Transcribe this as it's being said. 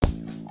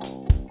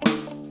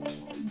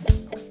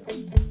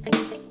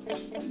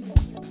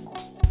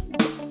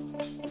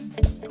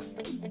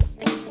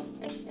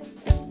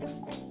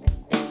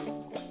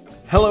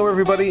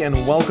everybody,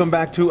 and welcome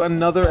back to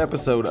another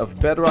episode of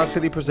Bedrock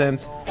City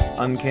Presents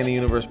Uncanny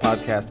Universe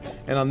Podcast.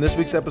 And on this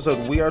week's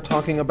episode, we are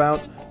talking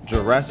about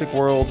Jurassic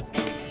World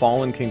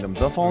Fallen Kingdom.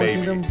 The Fallen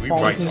Kingdom? We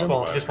Fallen might Kingdom?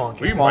 Fallen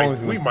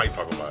Kingdom. We might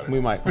talk about it.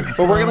 We might. But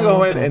we're going to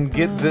go ahead and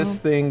get this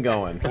thing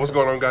going. What's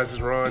going on, guys?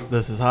 It's Ron.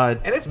 This is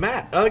Hyde. And it's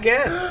Matt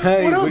again.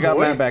 Hey, What up, we got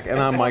boy? Matt back, and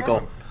I'm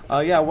Michael.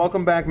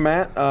 Welcome back,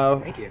 Matt.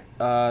 Thank you.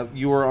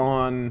 You were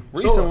on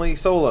recently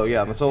Solo,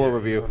 the Solo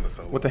review on the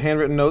Solo. with the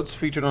handwritten notes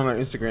featured on our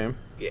Instagram.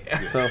 Yeah.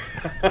 So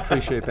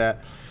appreciate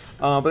that.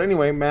 But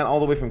anyway, Matt, all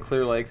the way from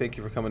Clear Lake, thank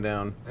you for coming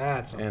down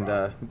That's no and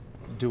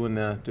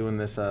problem. doing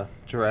this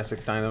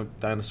Jurassic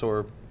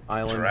Dinosaur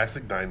Island,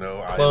 Jurassic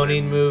Dino Cloning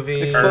Island.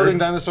 movie. Exploding Earth,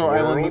 Dinosaur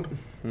World.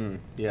 Island.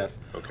 Yes.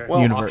 Okay.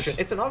 Well, Universe. Auction.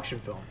 It's an auction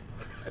film.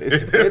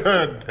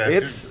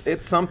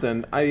 it's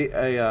something.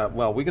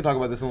 Well, we can talk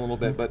about this in a little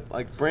bit, but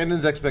like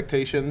Brandon's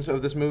expectations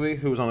of this movie,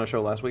 who was on our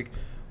show last week,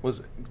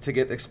 was to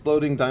get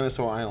Exploding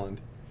Dinosaur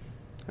Island,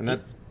 and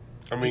that's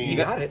I mean, You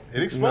got it.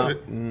 It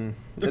exploded.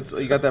 it's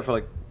you got that for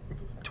like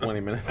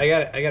 20 minutes. I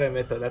gotta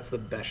admit though, that's the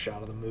best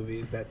shot of the movie.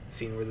 Is that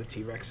scene where the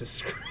T-Rex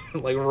is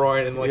like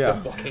roaring in like Yeah.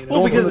 the volcano?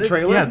 Well, because the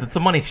trailer? Yeah, that's a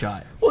money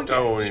shot. Well,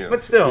 Oh, yeah.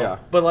 But still, Yeah.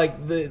 but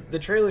like the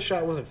trailer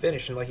shot wasn't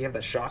finished, and like you have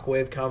that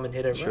shockwave come and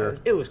hit it. Sure.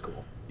 It was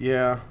cool.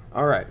 Yeah.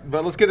 All right,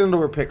 but let's get into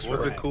our picks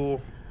Was first. it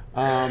cool?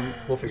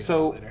 We'll figure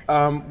So it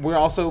out later. we're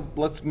also,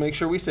 let's make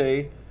sure we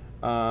say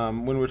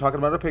when we're talking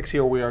about our picks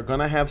here, we are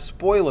gonna have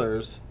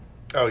spoilers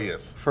Oh,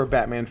 yes. for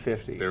Batman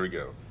 50. There we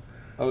go.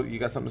 Oh, you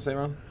got something to say,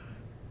 Ron?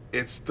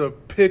 It's the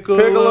pickle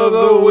Pickle of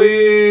the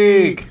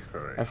week.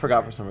 All right. I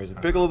forgot for some reason.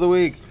 Pickle of the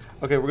week.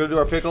 Okay, we're gonna do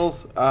our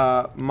pickles.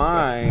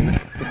 Mine.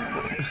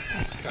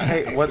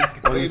 Hey, what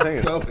are you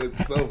saying?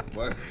 It's so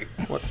funny.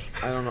 What?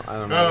 I don't know.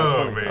 Oh, That's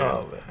funny. man.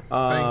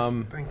 Oh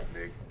man. Thanks,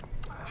 Nick.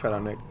 Shout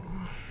out Nick.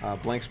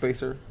 Blank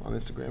Spacer on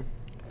Instagram.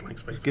 Blank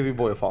space. Give your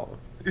boy a follow.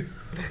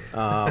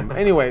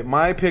 Anyway,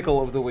 my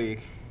pickle of the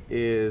week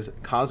is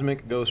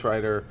Cosmic Ghost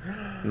Rider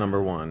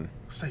 #1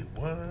 Say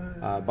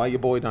what? by your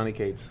boy Donny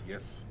Cates.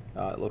 Yes.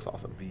 It looks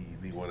awesome.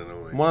 The one and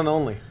only. One and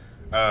only.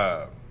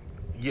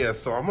 Yeah,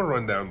 so I'm gonna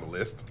run down the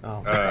list.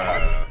 Oh.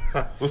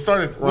 We'll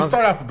start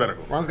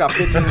alphabetical. Ron's got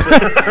 15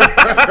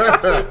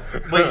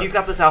 picks. Wait, he's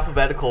got this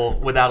alphabetical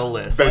without a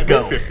list.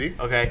 Batman 50.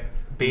 Okay.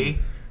 B.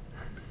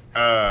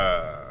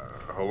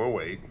 Hold on,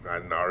 wait. I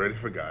already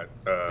forgot.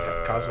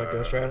 Cosmic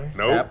Ghost Rider?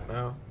 Nope. Cap.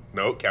 No.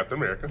 Nope. Captain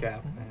America.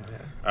 Cap.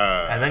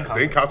 And then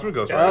Cosmic. Cosmic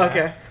Ghost Oh,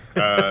 Rider.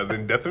 okay.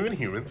 Then Death of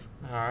Inhumans.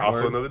 All right.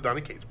 Also Word. another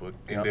Donny Cates book.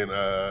 And Yep.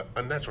 then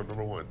Unnatural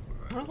 #1.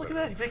 Oh, look at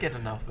that. He did get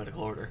in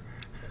alphabetical order.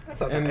 That's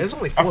not And bad. It was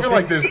only I 4 feel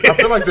like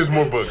there's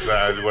more books.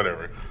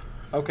 Whatever.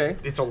 Okay.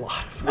 It's a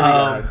lot.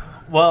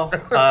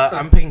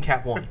 I'm picking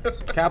Cap 1.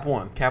 Cap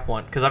 1. Cap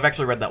 1, because I've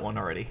actually read that one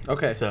already.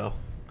 Okay. So,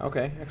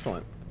 Okay,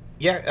 excellent.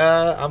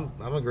 Yeah,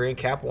 I'm agreeing.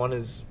 Cap 1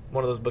 is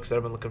one of those books that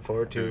I've been looking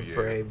forward to Yeah.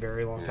 for a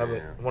very long time.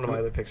 Yeah. But one of my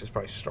other picks is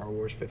probably Star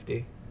Wars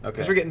 50. Okay.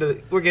 Because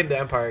we're getting to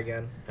Empire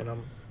again, and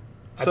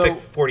So- I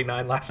picked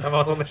 49 last time I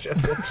was on the show.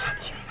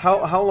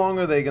 How long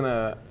are they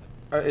gonna?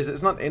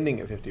 It's not ending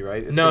at 50,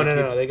 right? It's no.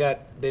 gonna keep-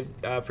 They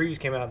previews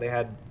came out. They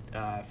had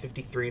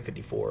 53 and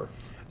 54.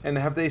 And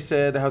have they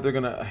said how they're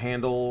gonna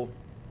handle,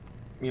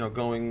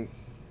 going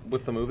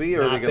with the movie,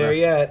 or are they Not gonna? there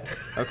yet.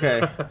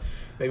 Okay.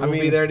 Maybe I we'll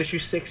be mean- there at issue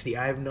 60.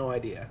 I have no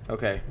idea.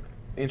 Okay.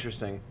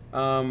 Interesting.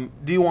 Do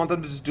you want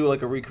them to just do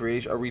like a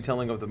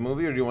retelling of the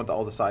movie, or do you want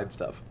all the side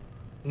stuff?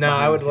 No,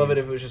 Behind I would the love it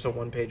scenes. if it was just a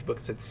one-page book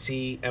that said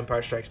 "See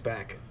Empire Strikes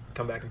Back."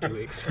 Come back in 2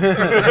 weeks. That'd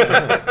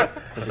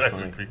be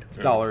funny. It's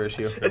a $1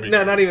 issue.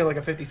 No, not even like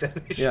a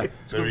 50-cent issue. Yeah.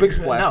 It's a Maybe- big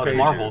splash no, it's page.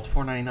 Marvel. It's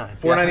 $4.99.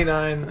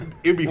 $4.99.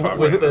 It'd be $5.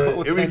 With the-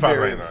 with It'd be 10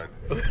 variants.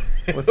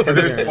 $5.99. With But there's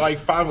variants. like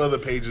 5 other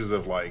pages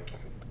of like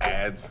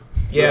ads.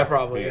 Yeah,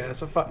 probably. Yeah. Yeah.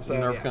 So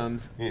Nerf yeah.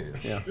 guns. Yeah,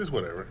 Yeah. just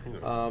whatever.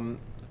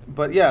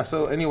 But yeah,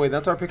 so anyway,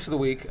 that's our picks of the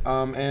week.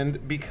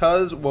 And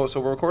because, so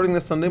we're recording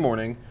this Sunday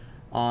morning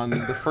on the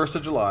 1st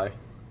of July.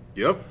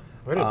 Yep.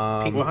 Way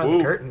to peek behind Ooh.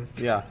 the curtain.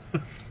 Yeah.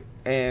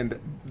 And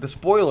the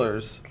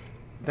spoilers,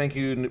 thank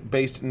you,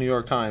 based New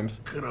York Times,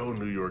 Good old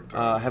New York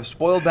Times. have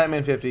spoiled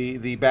Batman 50,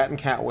 the Bat and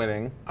Cat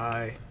wedding.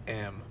 I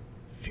am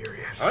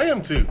furious. I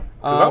am too,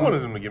 because I wanted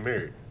them to get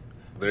married.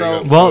 There So-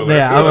 you go. Well, Spoiler.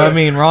 yeah, I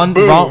mean, Ron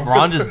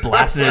just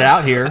blasted it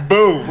out here.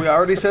 Boom. We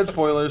already said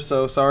spoilers,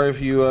 so sorry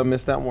if you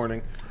missed that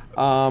warning.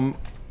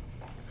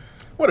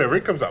 Whatever.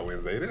 It comes out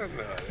Wednesday.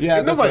 Yeah,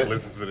 that's nobody right.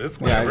 listens to this.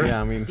 Yeah, Whatever.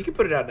 I mean, You can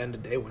put it out end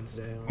of day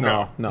Wednesday.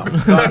 no.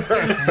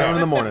 7 in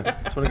the morning.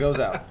 That's when it goes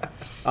out.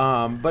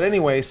 But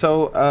anyway,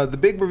 so the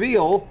big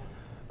reveal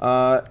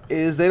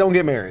is they don't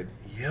get married.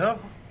 Yep.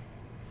 Which-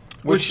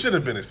 Which should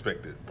have been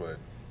expected, but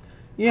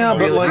Yeah, I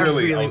but was like,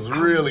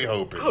 really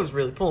hoping. I was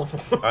really pulling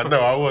for I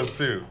know, I was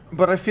too.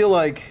 but I feel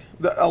like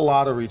a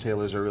lot of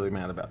retailers are really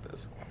mad about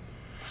this.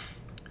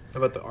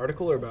 About the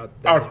article or about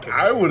that?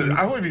 I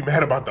would be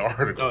mad about the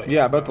article. Oh,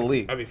 Yeah, about the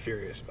leak. I'd be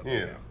furious about Yeah.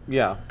 that.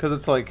 Yeah, because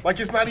it's like, Like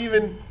it's not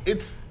even.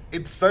 It's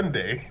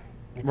Sunday.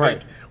 Right.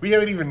 Like, we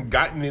haven't even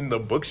gotten in the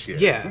books yet.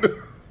 Yeah.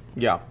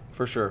 yeah,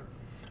 for sure.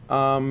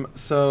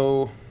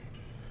 So,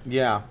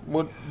 yeah,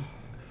 what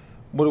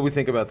do we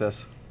think about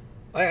this?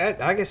 Like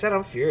I said,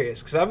 I'm furious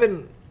because I've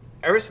been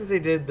ever since they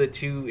did the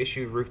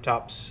 2-issue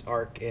Rooftops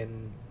arc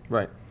in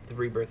Right. the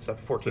Rebirth stuff,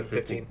 14,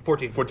 15?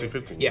 14,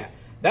 15. Yeah,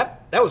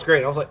 that was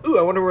great. I was like, ooh,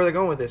 I wonder where they're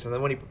going with this. And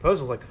then when he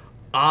proposed, I was like,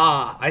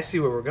 I see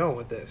where we're going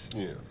with this.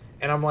 Yeah.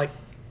 And I'm like,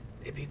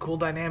 it'd be a cool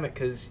dynamic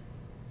because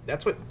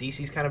that's what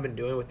DC's kind of been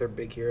doing with their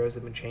big heroes.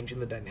 They've been changing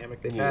the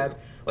dynamic they've Yeah. had.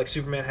 Like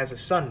Superman has a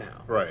son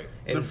now. Right.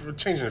 And- They're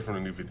changing it from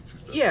the New 52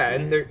 stuff. Yeah,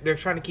 and they're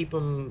trying to keep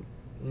them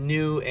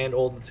new and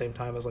old at the same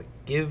time. I was like,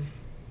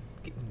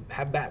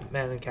 have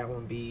Batman and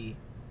Catwoman be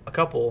a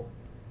couple,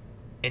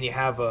 and you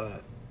have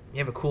a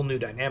cool new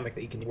dynamic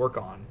that you can work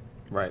on.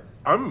 Right.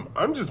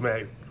 I'm just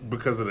mad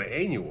because of the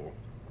annual.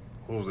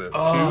 What was that?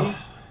 Oh.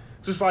 2?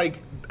 Just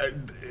like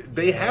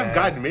they have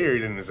gotten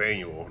married in this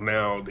annual.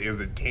 Now,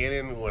 is it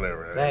canon?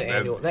 Whatever. That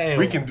annual-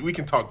 We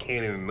can talk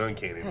canon and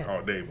non-canon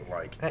all day, but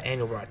like That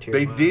annual brought tears.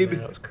 They to my eyes, did- man.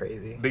 That was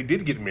crazy. they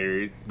did get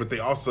married, but they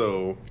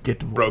also Get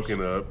divorced.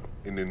 broken up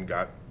and then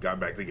got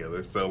back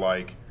together. So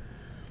like,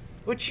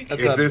 Which you can,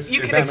 Is this-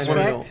 you is can this Batman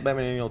expect. Annual,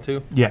 Batman Annual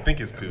 2. Yeah. I think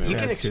it's 2. You Yeah,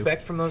 can it's two.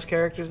 expect from those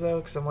characters though,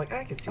 because I'm like,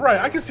 I can see. Right,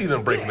 that. I can see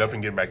them breaking Yeah. up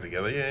and getting back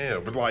together. Yeah,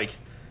 but like,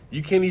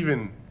 you can't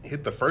even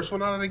hit the first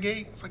one out of the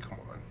gate. It's like, come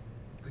on,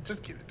 like,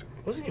 just give it to me.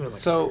 It wasn't even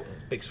like So-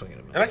 a big swing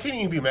and a miss. And I can't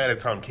even be mad at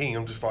Tom King.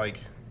 I'm just like,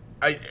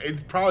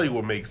 it probably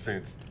will make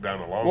sense down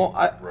the long Well,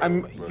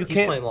 I'm. road, You but-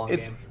 can't. playing long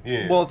it's, game.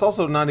 Yeah. Well, it's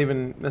also not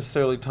even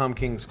necessarily Tom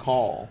King's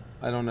call.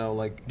 I don't know.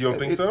 Like. You don't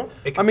think so?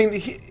 I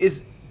mean,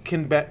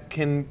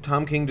 can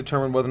Tom King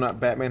determine whether or not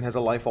Batman has a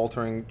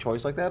life-altering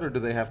choice like that, or do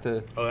they have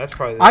to Oh, that's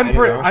probably. The I'm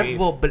pretty.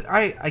 editor-in-chief. But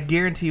I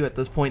guarantee you at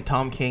this point,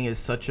 Tom King is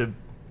such a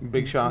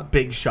big shot?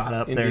 big shot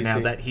up In there now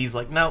DC. that he's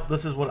like, no,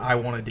 this is what I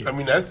want to do. I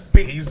mean, that's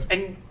Be- he's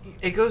and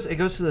it goes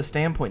to the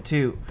standpoint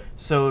too.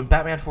 So in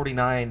Batman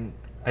 49,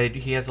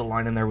 he has a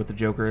line in there with the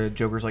Joker.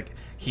 Joker's like,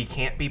 he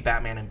can't be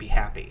Batman and be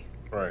happy.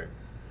 right.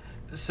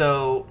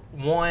 So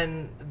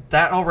one,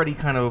 that already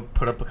kind of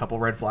put up a couple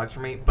red flags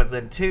for me. But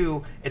then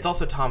two, it's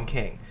also Tom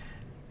King.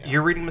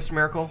 You're reading Mr.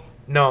 Miracle?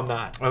 No, I'm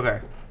not. Okay.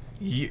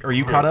 Are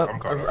you caught up? I'm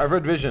caught up. I've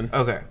read Vision.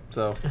 Okay.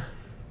 So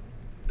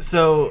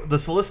So the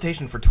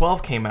solicitation for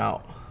 12 came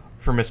out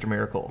for Mr.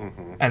 Miracle,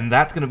 and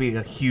that's going to be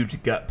a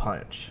huge gut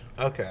punch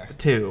Okay.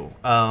 too.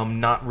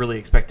 Not really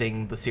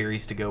expecting the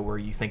series to go where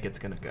you think it's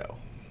going to go.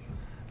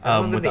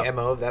 Hasn't been without- the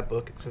MO of that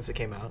book since it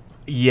came out.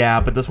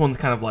 Yeah, but this one's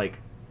kind of like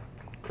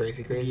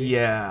Crazy.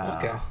 yeah,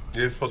 Okay.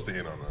 It's supposed to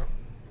end on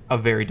a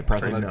very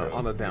depressing Crazy note.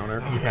 on a downer.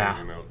 Yeah.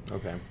 You know.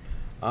 Okay.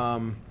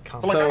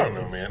 But like, I don't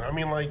know, man. I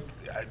mean, like,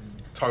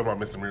 talking about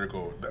Mr.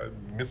 Miracle,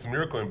 Mr.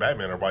 Miracle and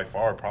Batman are by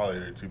far probably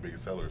their two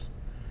biggest sellers.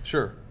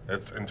 Sure.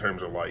 That's in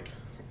terms of like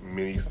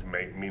mini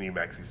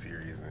maxi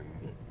series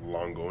and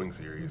long going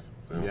series.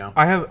 So. Yeah.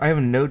 I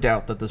have no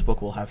doubt that this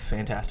book will have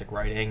fantastic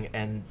writing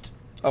and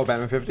Oh,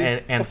 Batman 50.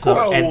 and Of some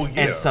course. Oh, and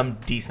yeah. some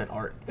decent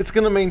art. It's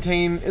gonna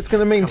maintain. It's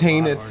gonna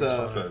maintain Come on, its.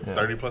 artists. It's a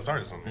 30 plus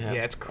artists on there.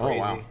 Yeah, it's Oh crazy.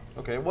 wow.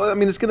 Okay. Well, I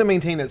mean, it's gonna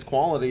maintain its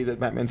quality that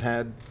Batman's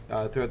had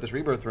throughout this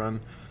Rebirth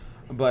run,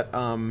 but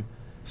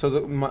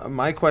so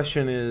my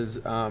question is,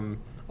 a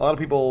lot of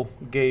people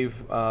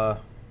gave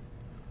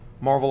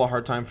Marvel a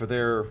hard time for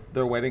their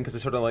wedding because they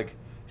sort of like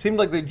seemed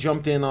like they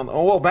jumped in on,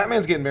 oh well,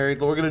 Batman's getting married,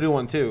 well, we're gonna do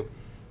one too,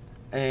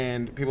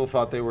 and people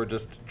thought they were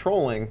just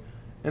trolling,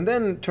 and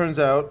then turns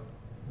out.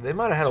 They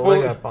might have had a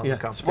leg up on the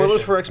competition.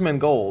 Spoilers for X-Men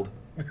Gold.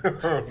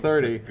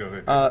 30. Go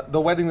ahead.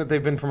 The wedding that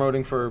they've been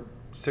promoting for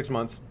 6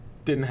 months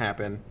didn't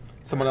happen.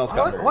 Someone else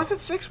got married. Was it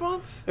 6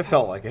 months? It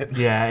felt like it.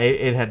 Yeah,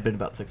 it had been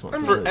about 6 months.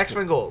 For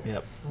X-Men Gold?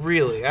 Yep.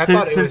 Really? I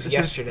thought it was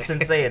yesterday.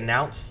 Since they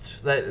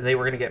announced that they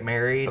were going to get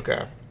married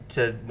Okay.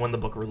 to when the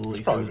book released,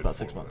 it probably was been about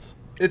 6 4 months.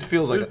 It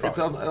feels like It's it's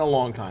a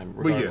long time.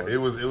 But yeah, regardless.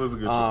 it was a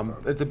good time.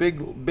 It's a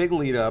big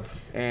lead up,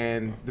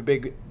 and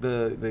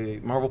the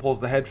Marvel pulls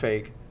the head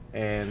fake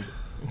and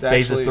it's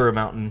Phases actually- through a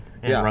mountain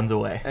and yeah. runs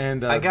away.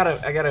 And I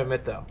gotta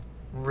admit though,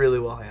 really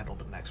well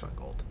handled in X-Men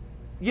Gold.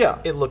 yeah,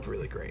 It looked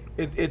really great.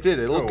 it did.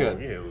 It looked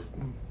good. Yeah, it was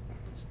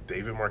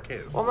David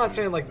Marquez. Well, I'm not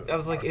saying like I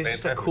was like it's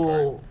just a Fantastic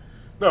cool art.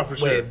 No, for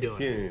sure. way of doing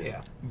it.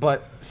 Yeah.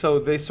 But so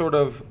they sort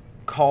of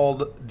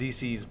called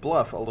DC's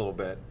bluff a little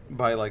bit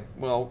by like,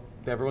 well,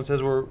 everyone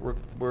says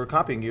we're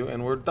copying you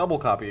and we're double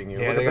copying you.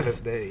 Yeah, We're they the got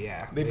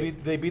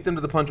best. They beat them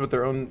to the punch with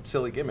their own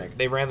silly gimmick.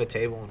 They ran the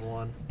table and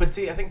won. But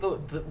see, I think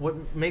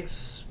what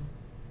makes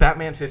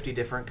Batman 50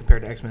 different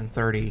compared to X-Men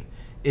 30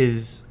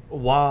 is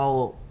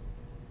while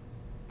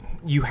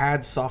you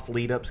had soft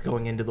lead-ups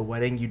going into the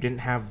wedding, you didn't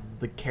have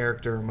the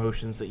character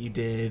emotions that you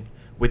did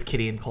with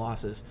Kitty and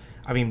Colossus.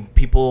 I mean,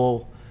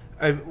 people...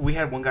 we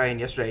had one guy in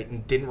yesterday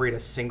and didn't read a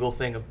single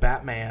thing of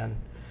Batman,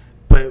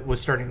 but was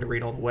starting to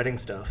read all the wedding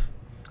stuff,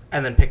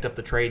 and then picked up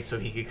the trade so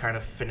he could kind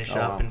of finish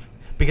up, wow. and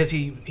because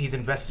he's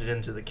invested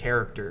into the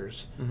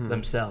characters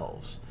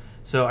themselves.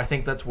 So I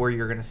think that's where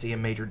you're going to see a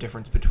major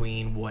difference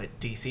between what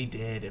DC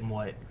did and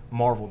what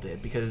Marvel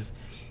did, because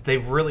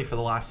they've really, for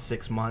the last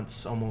 6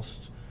 months,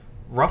 almost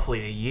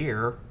roughly a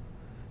year,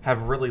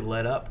 have really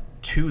led up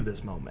to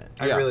this moment.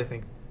 I Yeah. really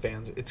think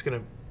fans. It's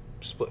gonna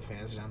split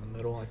fans down the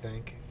middle. I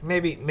think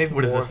maybe What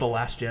more. is this, The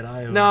Last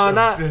Jedi? No,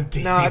 not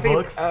DC no. I think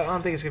books. I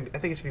don't think it's gonna be. I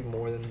think it's gonna be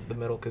more than the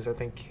middle because I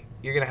think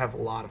you're gonna have a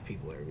lot of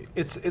people there.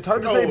 It's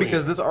hard to say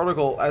because this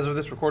article, as of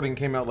this recording,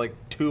 came out like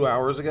 2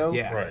 hours ago.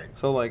 Yeah. Right.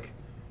 So like,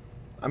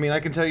 I mean,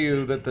 I can tell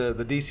you that the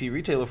DC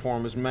retailer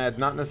forum is mad,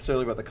 not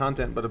necessarily about the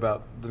content, but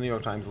about the New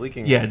York Times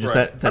leaking. Yeah, it. just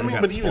Right. that I mean,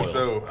 got but even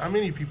spoiled. so, how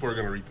many people are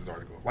going to read this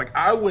article? Like,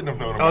 I wouldn't have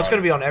known about it. Oh, it's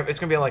gonna be on. It's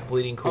gonna be on like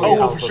Bleeding Cool.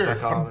 Oh, for sure.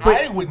 comicbook.com.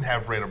 I wouldn't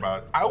have read about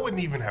it. I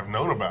wouldn't even have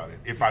known about it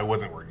if I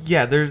wasn't working.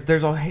 Yeah,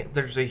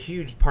 there's a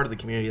huge part of the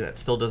community that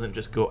still doesn't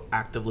just go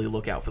actively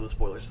look out for the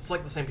spoilers. It's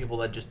like the same people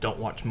that just don't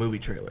watch movie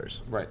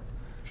trailers. Right.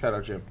 Shout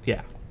out Jim.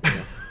 Yeah.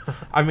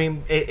 I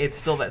mean, it's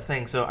still that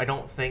thing. So I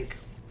don't think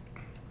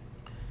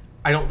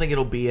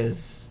it'll be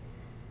as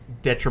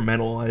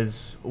detrimental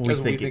as we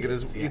think it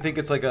is. Yeah. You think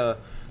it's like a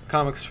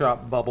comics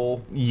shop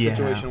bubble Yeah.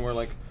 situation where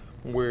like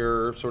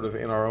we're sort of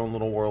in our own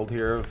little world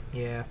here of,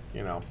 Yeah.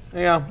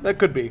 yeah, that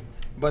could be.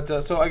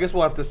 But so I guess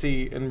we'll have to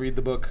see and read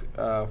the book.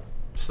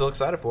 Still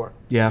excited for it.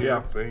 Yeah.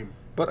 Yeah, same.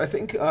 But I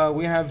think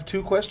we have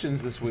 2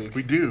 questions this week.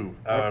 We do,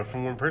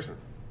 from one person.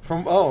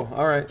 All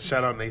right.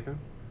 Shout out, Nathan.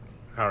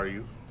 How are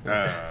you?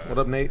 What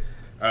up, Nate?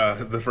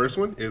 The first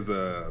one is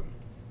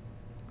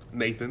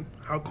Nathan.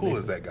 How cool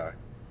is that guy?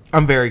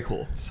 I'm very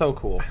cool. So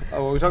cool.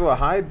 Oh, are we talking about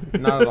Hyde?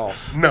 Not at all.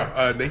 No,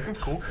 Nathan's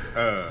cool.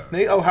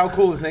 Nate, how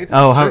cool is Nathan?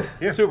 Oh, how-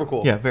 Yeah. Super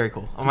cool. Yeah, very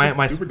cool.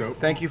 My Super dope.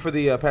 Thank you for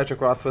the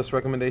Patrick Rothfuss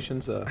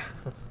recommendations.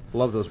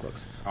 Love those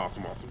books.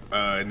 Awesome.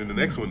 And then the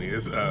next one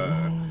is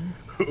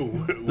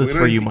This is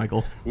for you,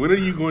 Michael. When are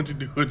you going to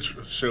do a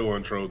show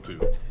on Troll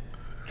 2?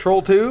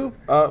 Troll 2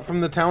 from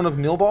the town of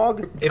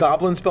Nilbog. It's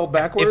Goblin spelled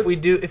backwards.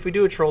 If we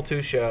do a Troll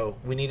 2 show,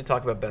 we need to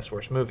talk about Best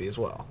Worst Movie as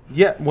well.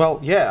 Yeah, well,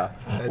 yeah.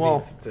 That well,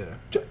 needs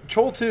to-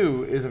 Troll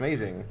 2 is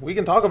amazing. We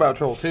can talk about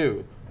Troll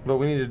 2, but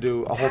we need to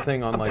do a whole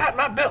thing on I'm like. tight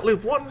my belt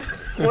loop. One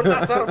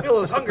night's I don't feel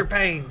those hunger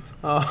pains.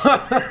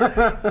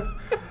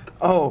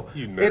 Oh,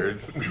 You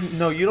nerds.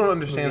 No, you don't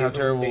understand how Movie is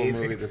terrible a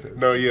amazing. movie this is.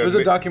 No, yeah. There's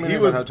a documentary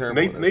about how terrible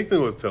it is.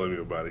 Nathan was telling me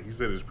about it. He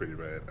said it was pretty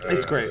bad.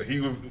 It's great.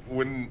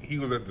 When he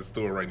was at the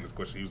store writing this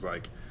question, he was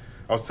like,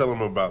 I was telling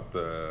him about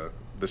the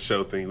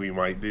show thing we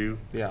might do.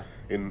 Yeah.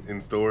 In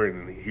store,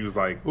 and he was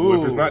like, "Well,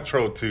 if it's Ooh. not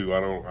Troll 2, I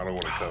don't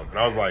want to come." And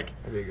I was like,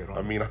 That'd be a good one.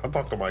 I mean, I'll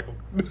talk to Michael.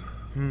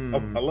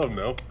 I love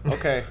no.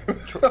 Okay.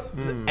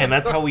 And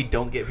that's how we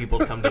don't get people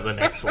to come to the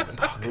next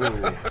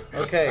one.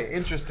 Okay,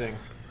 interesting.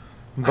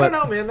 I don't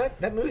know, man.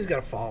 That movie's got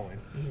a following.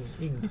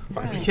 You can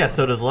find it. Yeah,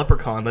 so does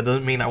Leprechaun. That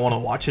doesn't mean I want to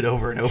watch it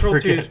over and over Troll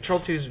again.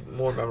 2's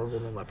more memorable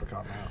than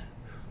Leprechaun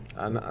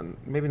now.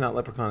 Maybe not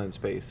Leprechaun in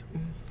Space.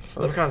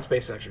 Leprechaun in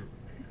Space is actually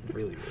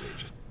really, really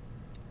just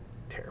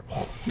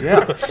terrible.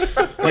 Yeah.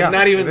 Like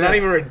not even it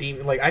is.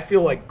 redeeming. Like I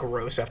feel like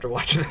gross after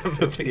watching that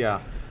movie.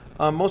 Yeah.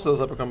 Most of those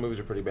Leprechaun movies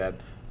are pretty bad.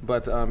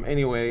 But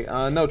anyway,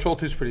 no, Troll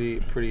 2's pretty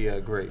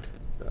great.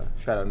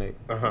 Shout out Nate.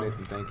 Nathan,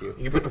 thank you.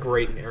 You put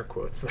great in air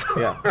quotes though.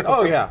 Yeah.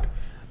 Oh, yeah.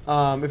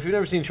 If you've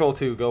never seen Troll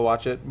 2, go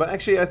watch it. But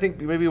actually, I think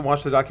maybe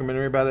watch the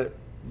documentary about it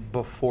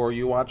before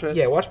you watch it.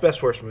 Yeah, watch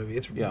Best Worst Movie.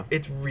 Yeah.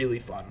 It's really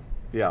fun.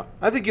 Yeah.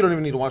 I think you don't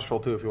even need to watch Troll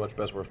 2 if you watch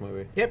Best Worst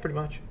Movie. Yeah, pretty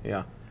much.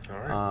 Yeah. All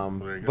right. Well,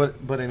 there you go.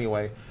 But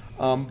anyway,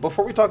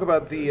 before we talk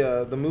about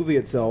the movie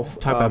itself,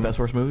 Talk about Best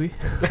Worst Movie?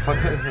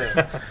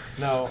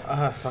 No.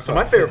 So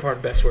my favorite part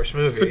of Best Worst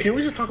Movie. So can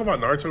we just talk about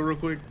Naruto real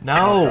quick?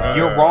 No,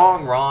 you're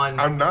wrong, Ron.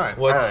 I'm not.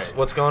 All right.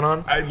 What's going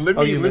on? Let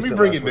Oh, you me missed it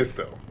bring last in this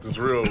though. Just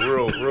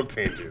real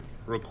tangent,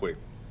 real quick.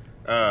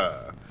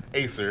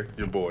 Acer,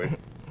 your boy,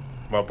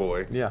 my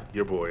boy, Yeah.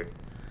 your boy.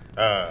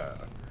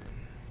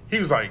 He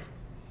was like,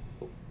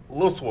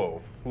 "Lil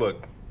Swole,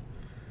 look,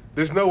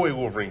 there's no way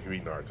Wolverine can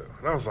beat Naruto."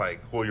 And I was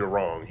like, "Well, you're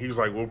wrong." He was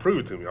like, "Well, prove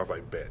it to me." I was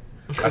like, "Bet."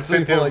 I So you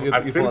sent pull him. out your- I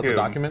you pull sent out the him.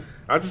 document?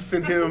 I just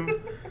sent him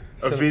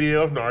a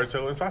video of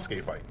Naruto and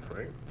Sasuke fighting,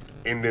 right?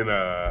 And then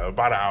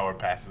about an hour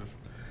passes.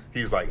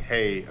 He's like,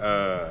 "Hey,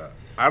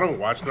 I don't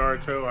watch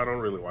Naruto. I don't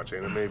really watch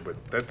anime, but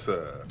that's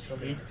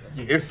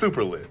it's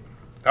super lit."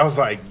 I was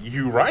like,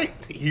 "You right?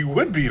 You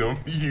would beat him.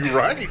 You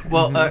right?"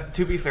 Well,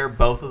 to be fair,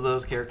 both of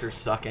those characters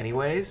suck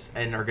anyways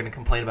and are going to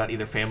complain about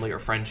either family or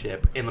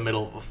friendship in the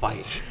middle of a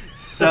fight.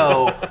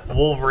 So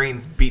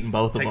Wolverine's beating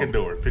both Take of a them.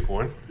 door. Pick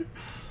one.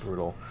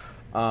 Brutal.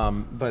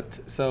 But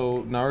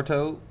so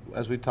Naruto,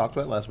 as we talked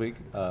about last week,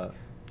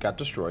 got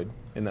destroyed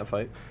in that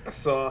fight. I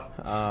saw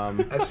that.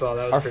 Was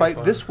Our pretty fight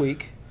fun. this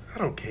week I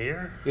don't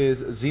care.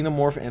 is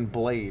Xenomorph and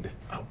Blade.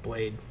 Oh,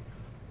 Blade.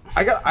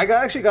 I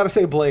actually got to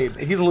say Blade.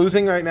 He's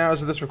losing right now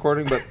as of this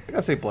recording, but I got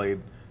to say Blade.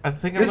 I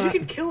think I'm Because not, you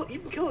can kill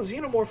a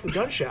xenomorph with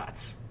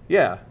gunshots.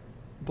 Yeah,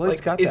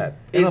 Blade's got is, that.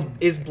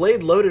 Is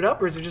Blade loaded up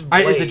or is it just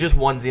Blade? is it just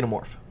one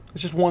xenomorph?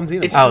 It's just one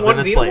Xenomorph. It's just Oh, one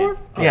then it's Blade. xenomorph?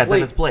 Oh, Yeah, Blade-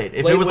 then it's Blade.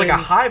 If Blade it was like a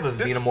wins. hive of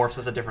This- xenomorphs,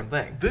 that's a different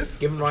thing. This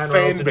Give him Ryan fan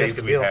Reynolds and base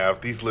Jessica we Biel.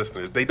 have, these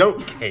listeners, they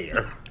don't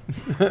care.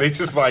 They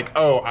just like,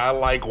 "Oh, I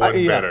like one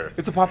Yeah, better."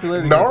 it's a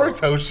popularity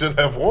Naruto should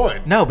have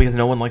won. No, because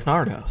no one likes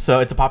Naruto. So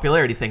it's a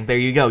popularity thing. There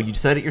you go. You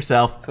said it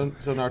yourself. So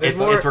Naruto.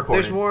 It's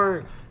recorded. There's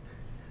more.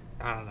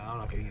 I don't know. I'm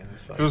not getting into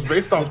this fight. If it was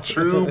based off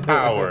true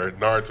power,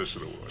 Naruto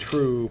should have won.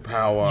 True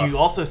power. You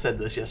also said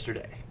this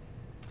yesterday.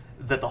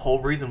 that the whole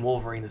reason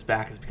Wolverine is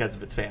back is because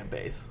of its fan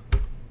base.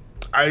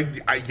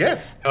 I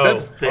yes. Oh,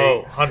 That's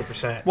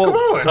 100%. Well, Come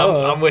on.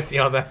 duh. I'm with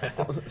you on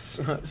that.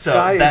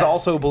 Sky is that-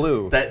 also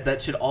blue.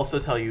 That should also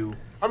tell you.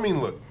 I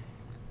mean, look,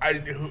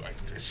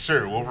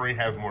 sure Wolverine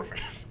has more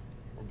fans.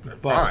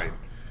 Fine.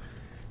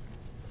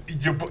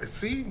 Your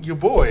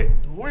boy.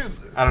 Where's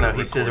I don't know.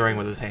 He's scissoring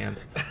with his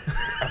hands.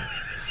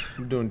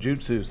 I'm doing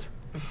jutsus.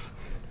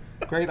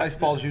 Great ice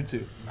ball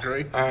jutsu.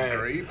 Great, All right.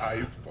 great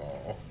ice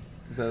ball.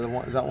 Is that the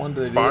one? Is that one? Do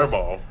It's they do-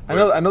 fireball. I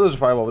know there's a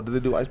fireball, but did they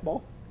do ice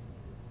ball?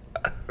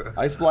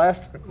 Ice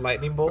blast?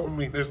 Lightning I bolt,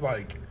 mean, there's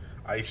like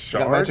ice You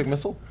shards. got magic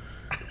missile?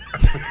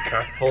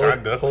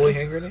 Kinda. holy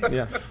hand grenade.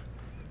 Yeah.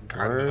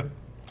 Kinda. Word.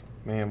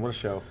 Man, what a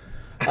show.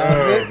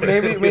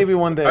 Maybe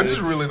one day. I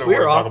just really don't We've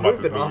want to talk about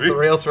been this off movie. the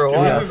rails for a Can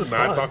while. we This just is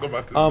not fun. talk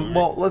about this movie?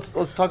 Well,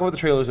 let's talk about the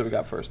trailers that we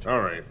got first. All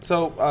right.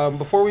 So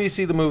before we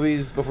see the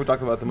movies, before we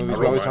talk about the movies,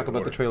 we wrote always mine talk in about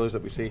the order. trailers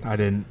that we see. I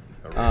didn't.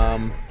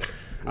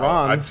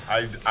 Ron,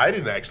 I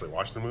didn't actually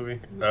watch the movie.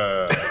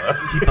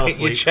 He fell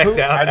You asleep. checked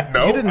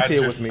out. You didn't see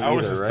it with me I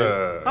was either, just, right?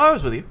 Oh, I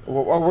was with you.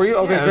 were you?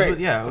 Okay, Yeah, I was great. with-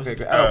 yeah, I was- okay,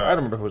 great. I don't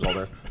remember who was all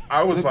there.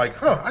 I was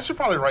like, I should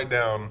probably write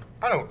down.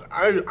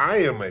 I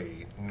am a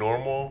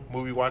normal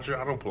movie watcher.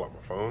 I don't pull out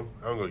my phone.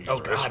 I don't go use Oh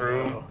the God,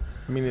 restroom. no.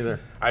 Me neither.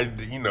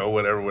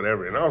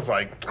 Whatever. And I was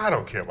like, I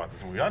don't care about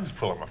this movie. I'll just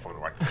pull out my phone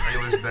and write the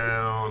trailers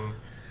down.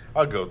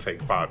 I'll go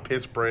take 5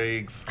 piss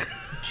breaks.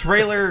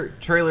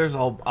 Trailers.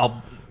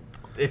 I'll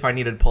if I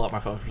needed to pull out my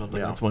phone for something,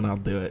 Yeah. that's when I'll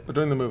do it. But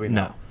during the movie,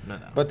 No.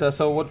 But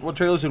so what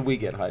trailers did we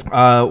get,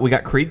 Hyde? We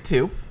got Creed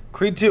 2.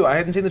 Creed 2. I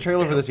hadn't seen the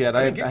trailer for this yet.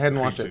 I didn't get hadn't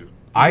Creed watched 2. it.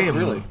 I am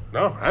Really?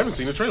 No, I haven't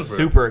seen the trailer for it.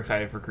 super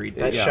excited for Creed 2.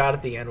 That Yeah. shot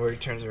at the end where he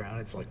turns around,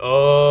 it's like,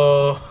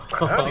 oh.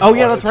 Oh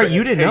yeah, that's right.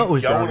 You didn't know it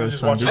was y'all wanna Drago's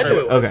just son. watch did the I you?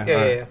 knew it was. Okay. Yeah, all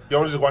yeah, right. yeah. You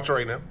want to just watch it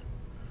right now?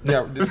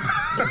 Yeah.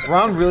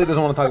 Ron really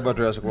doesn't want to talk about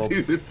Jurassic World.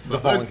 Dude, it The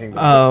Fallen sucks.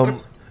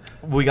 Kingdom.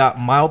 We got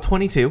Mile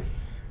 22.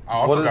 I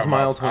also What is got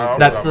Mile I 22? also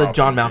That's got the Mile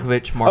John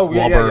 22. Malkovich, Mark Oh,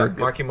 yeah, yeah, Wahlberg.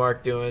 Marky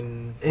Mark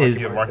doing.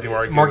 Is Yeah, Marky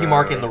Mark. Marky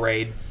Mark in the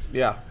raid.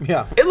 Yeah.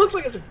 Yeah. It looks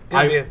like it's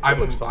it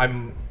looks fun.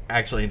 I'm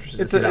actually interested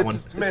It's to see a that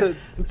one.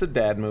 it's a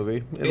dad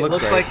movie. It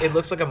looks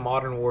great. like a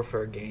Modern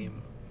Warfare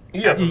game.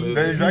 Yeah, that's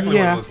exactly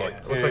Yeah. what it looks like.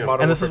 It looks like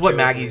Modern And this is Warfare what 2.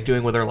 Maggie's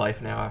doing with her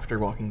life now after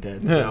Walking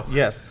Dead. So.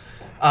 yes.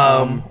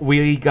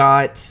 We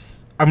got.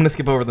 I'm gonna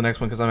skip over the next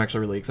one because I'm actually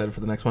really excited for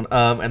the next one.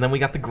 And then we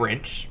got the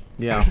Grinch.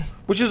 Yeah.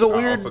 Which is a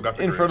weird also got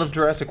The in front Grinch. of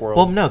Jurassic World.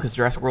 Well, no, because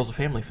Jurassic World's a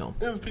family film.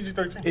 It was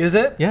PG-13. Is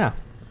it? Yeah.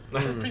 It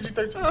was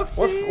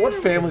PG-13. What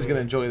family's gonna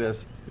enjoy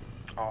this?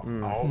 All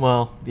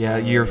Well, yeah,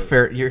 you're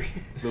fair. You're.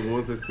 the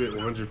ones that spent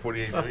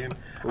 148 million.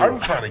 I'm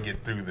trying to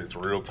get through this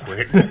real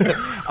quick.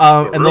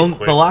 And Real then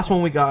quick. the last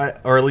one we got,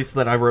 or at least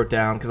that I wrote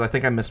down because I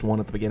think I missed one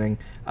at the beginning,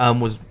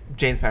 was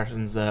James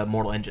Patterson's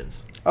Mortal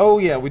Engines. Oh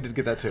yeah, we did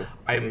get that too.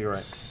 I'm You're right.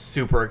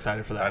 super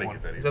excited for I that didn't one.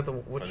 get that. Is Either. that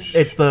the which?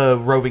 It's the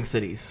Roving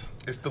Cities.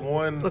 It's the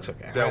one Looks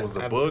okay. that was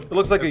a book. It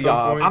looks like at a some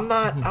yacht.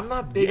 point. I'm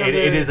not big on It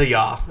is a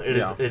yaw.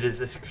 Yeah. It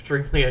is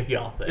extremely a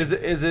yaw thing. Is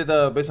it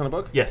based on a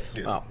book? Yes.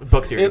 Yes. Oh.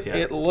 Book series. It,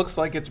 Yeah. it looks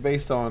like it's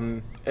based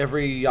on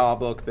every Yaw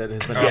book that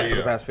has been Oh, out for the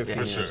yeah. past 15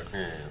 For years. sure.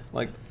 Yeah.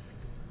 Like,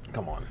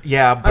 come on.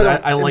 Yeah, but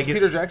I don't- like is it.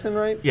 Peter Jackson,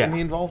 right? Yeah. Isn't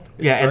he involved?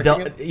 Is Yeah, he and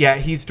directing it?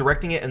 he's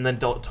directing it, and then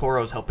Del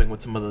Toro's helping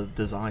with some of the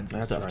designs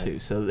and That's stuff right. too.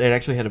 So it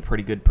actually had a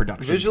pretty good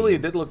production. Visually, team.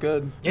 it did look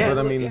good. Yeah, but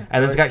I it mean, looked-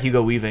 And then it's got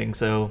Hugo Weaving.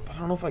 So I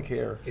don't know if I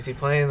care. Is he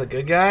playing the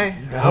good guy? I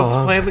No. hope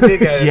he's playing the good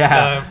guy this Yeah.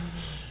 time.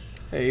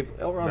 Hey,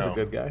 Elrond's No. a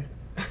good guy.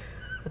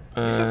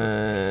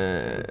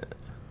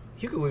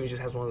 Hugo Weaving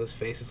just has one of those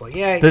faces like,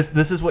 yeah,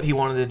 this is what he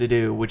wanted to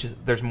do, which is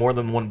there's more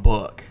than one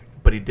book,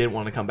 but he didn't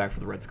want to come back for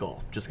the Red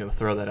Skull. Just gonna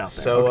throw that out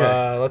there. so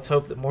Okay. let's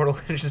hope that Mortal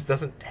Engines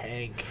doesn't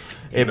tank.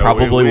 it No,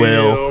 probably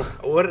will.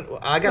 What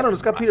I I got? don't know.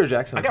 It's got Peter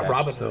Jackson. I got attached,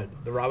 Robin so- Hood,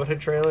 the Robin Hood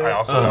trailer. I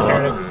also got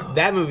Tearing Robin it- Hood.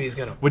 That movie is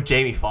gonna. With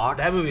Jamie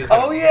Foxx. That movie is.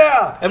 Gonna, Oh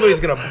yeah. That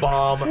movie's gonna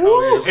bomb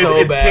It's- so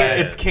it's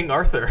bad. It's King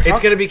Arthur. It's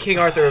gonna be King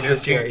Arthur of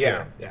It's this year. King,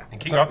 Yeah. And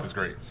King Arthur's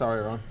great.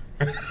 Sorry, Ron.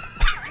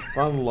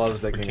 Ron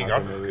loves that King King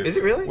Arthur Arthur's movie. good. Is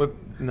it really? With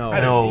no,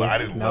 No. I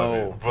didn't No. love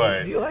it,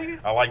 but Do you like it?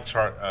 I like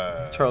Charlie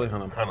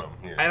Hunnam.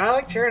 Yeah. And I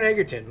like Taron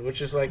Egerton,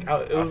 which is like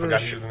I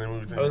forgot he was in the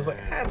movie too. I was like,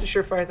 it's a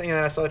surefire thing, and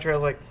then I saw the trailer.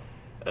 I was like,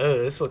 oh,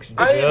 this looks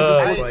I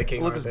just enjoyed- like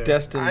King looks Arthur.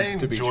 destined I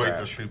to be enjoyed the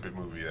trash. stupid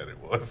movie that it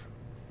was.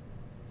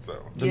 So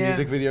The Yeah.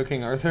 music video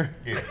King Arthur.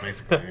 yeah,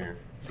 basically. Yeah.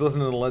 He's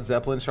listening to Led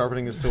Zeppelin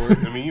sharpening his sword.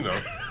 I mean, you know,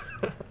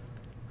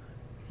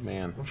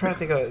 Man. I'm trying to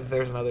think of if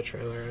there's another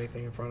trailer or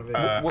anything in front of it.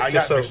 What- I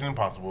just got so- Mission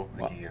Impossible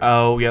again.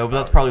 Oh yeah, but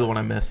that's probably the one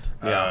I missed.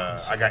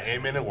 I got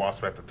Ant-Man and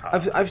Wasp at the top.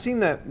 I've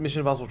seen that Mission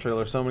Impossible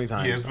trailer so many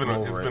times. yeah, it's been I'm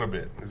a, it's over been it. a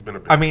bit. It's been a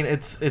bit. I mean,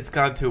 it's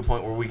gotten to a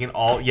point where we can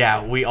all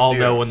we all Yeah.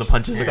 know when the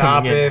punches are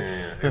Stop coming in. it.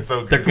 Yeah, it's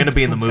so good. They're gonna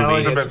be in the I'm telling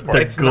movie. you, That's the best part.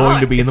 They're it's going not-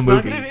 to be in the it's not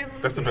movie. gonna be in the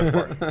That's the best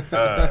part.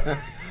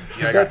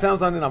 Yeah, I That got,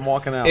 sounds on it. I'm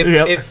walking out.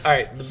 Yep. All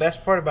right, the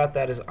best part about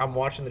that is I'm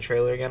watching the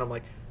trailer again. I'm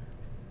like,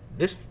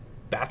 this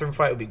bathroom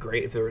fight would be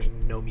great if there was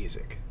no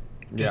music.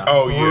 yeah.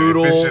 oh yeah,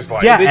 brutal. if it's just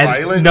like Yeah, and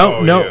silent. no-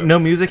 oh, no- yeah. no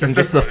music and It's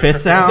just the simple, it's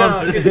fist simple.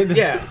 sounds. No, 'cause-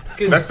 yeah,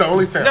 'cause- That's the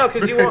only sound. No,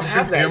 because you won't It's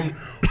have just that.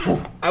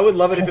 him. I would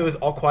love it if it was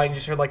all quiet and you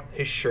just heard like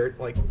his shirt,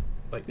 like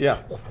Yeah.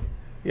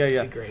 Yeah, yeah.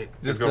 It'd be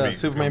great. Just gonna be- it's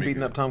Superman gonna be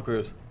beating good. up Tom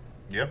Cruise.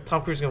 Yep.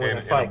 Tom Cruise is gonna win And-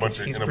 that and a fight bunch because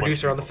of- he's and a a bunch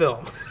producer of on the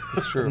film.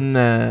 It's true.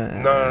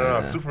 Nah.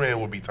 No. Superman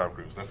will be Tom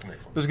Cruise. That's the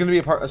next one. There's going to be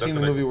a scene That's in the the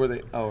next movie one. where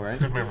they. Oh, right.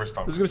 Superman versus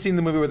Tom There's Cruise. going to be a scene in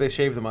the movie where they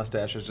shave the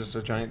mustache. It's just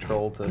a giant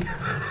troll to.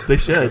 They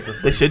should.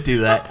 They should do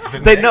that. The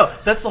They next- no.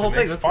 That's the whole the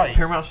thing. next That's fight-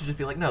 Paramount should just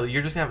be like, no,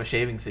 you're just gonna have a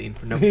shaving scene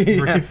for no Yeah.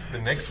 reason. The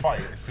next fight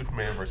is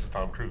Superman versus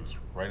Tom Cruise.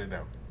 Write it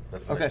down.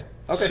 That's the Okay. next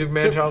one. Okay.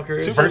 Superman, Tom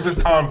Cruise? Versus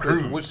Tom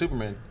Cruise. Which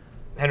Superman?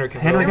 Henry Cavill.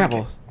 Henry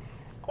Cavill.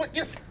 What?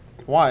 Yes.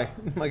 Why?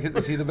 Like,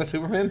 is he the best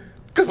Superman?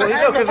 Because Well,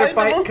 they're because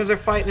having they're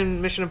fighting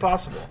in Mission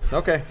Impossible.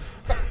 Okay.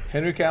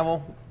 Henry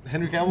Cavill.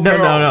 Henry Cavill.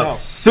 No.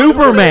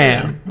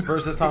 Superman.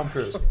 Versus Tom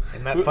Cruise.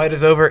 And that fight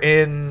is over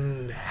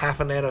in half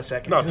a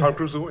nanosecond. No, Tom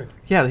Cruise will win.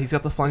 Yeah, he's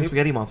got the flying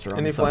spaghetti monster on.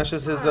 And he his side.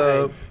 flashes his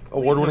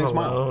award-winning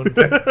smile.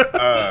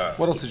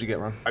 What else did you get,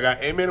 Ron? I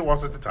got Ant-Man and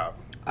Wasp at the top.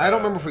 I don't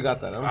remember if we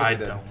got that. I I don't think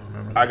we did. don't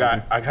remember.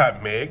 I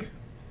got Meg.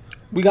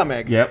 We got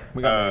Meg. Yep.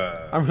 We got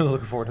Meg. I'm really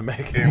looking forward to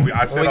Meg. And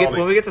I said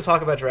When we get to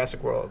talk about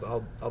Jurassic World,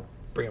 I'll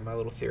bring up my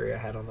little theory I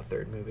had on the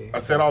third movie. I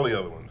said all the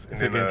other ones. And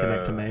They're then gonna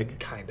connect to Meg.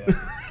 Kind of.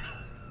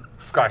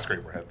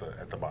 Skyscraper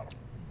at the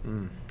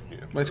bottom. Yeah.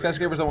 My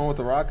skyscraper's the one with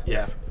the rock.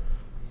 Yeah.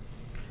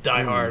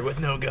 Die Hard with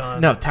no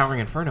guns. No, Towering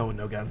Inferno with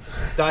no guns.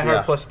 Die Hard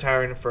Yeah. plus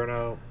Towering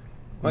Inferno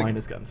Like-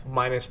 Minus guns.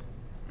 minus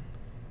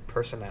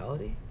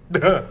personality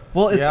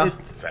Well, it's, Yeah.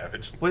 it's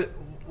Savage. what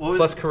was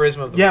plus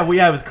charisma. Of the Yeah, well,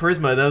 yeah, it was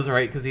charisma. That was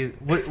right because he's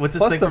what's his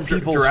Plus thing the from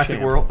people's Jurassic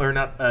champ. World or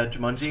not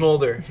Jumanji?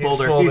 Smolder.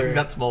 Smolder. He's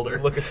got Smolder.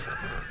 Look at.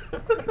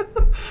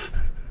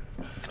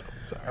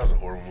 That was a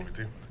horrible movie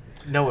too.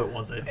 No, it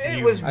wasn't. It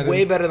You- was I way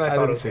didn't- better than I I thought it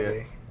didn't was see going it.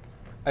 to be.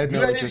 I had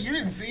no interest. You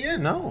didn't see it?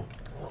 No.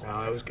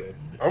 No, it was good.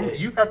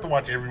 You have to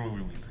watch every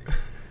movie we see.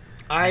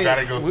 I You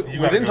gotta go. We, see, you we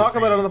gotta didn't go talk see,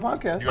 about it on the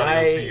podcast. You gotta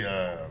I-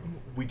 go see.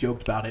 we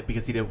joked about it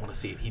because he didn't want to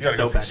see it. He You gotta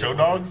so go bad. see Show didn't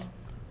want Dogs.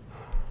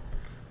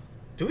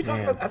 Did we talk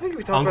Man. about? I think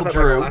we talked Uncle about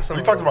Drew. that last time.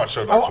 We talked about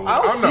Show Dogs. I'll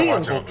I'm not see watching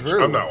Uncle Uncle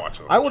Drew. I'm not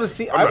watching. I would have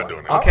seen. I'm not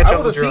doing I, it. catch I Uncle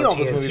would have Drew seen on all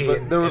those TNT movies,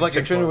 but there was in like 6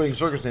 extenuating months.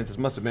 circumstances.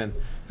 Must have been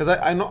because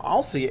I know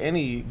I'll see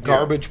any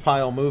garbage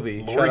pile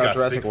movie. Lori Shout out got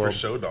Jurassic sick for World.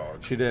 Show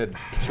Dogs. She did.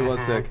 She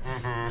was sick.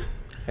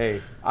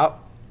 Hey,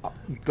 I'll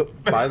go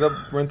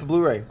rent the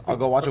Blu-ray. I'll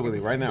go watch it with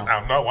you right now.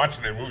 I'm not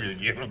watching that movie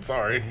again. I'm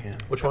sorry.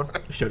 Which one?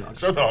 to. Show Dogs.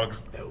 Show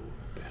Dogs. No,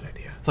 bad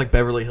idea. It's like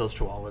Beverly Hills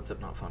Chihuahua,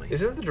 except not funny.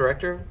 Isn't it the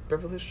director of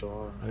Beverly Hills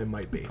Chihuahua? It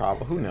might be.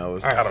 Probably. Who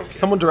knows? All right. I don't care.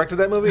 Someone directed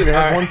that movie. It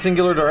has one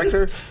singular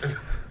director.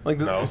 Like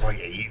No, it was like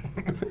 8.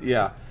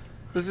 yeah.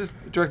 This is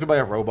directed by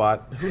a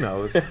robot. Who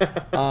knows?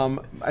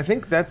 I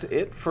think that's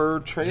it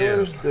for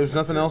trailers. Yeah, There's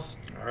nothing else.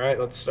 All right,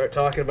 let's start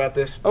talking about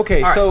this.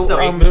 Okay, All right,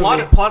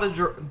 so, plot of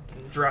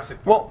Jurassic.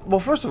 well,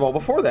 first of all,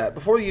 before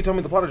you tell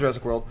me the plot of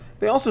Jurassic World,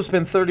 they also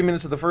spend 30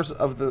 minutes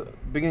of the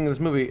beginning of this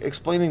movie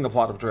explaining the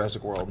plot of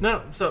Jurassic World.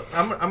 No, so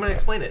I'm going to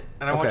explain it,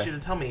 and I want Okay. you to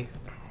tell me.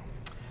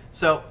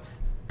 So,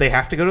 they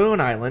have to go to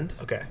an island.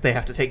 Okay. They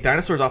have to take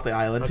dinosaurs off the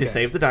island Okay. to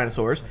save the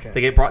dinosaurs. Okay.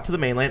 They get brought to the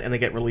mainland, and they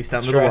get released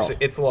out into the world.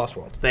 It's the Lost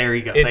World. There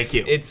you go. It's,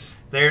 Thank you.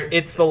 It's There-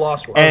 it's the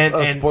Lost World.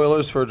 And-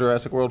 Spoilers for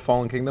Jurassic World: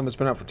 Fallen Kingdom. It's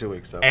been out for 2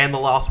 weeks, so and the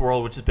Lost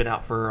World, which has been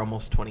out for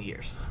almost 20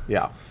 years.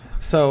 yeah.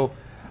 So,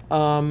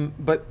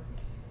 but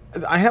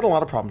I had a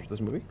lot of problems with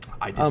this movie.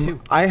 I did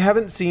too. I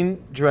haven't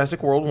seen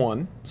Jurassic World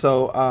 1,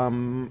 so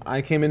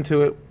I came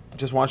into it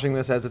just watching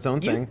this as its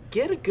own you thing.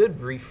 get a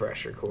good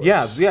refresher course.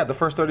 Yeah. The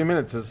first 30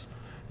 minutes is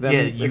them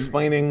Yeah, you-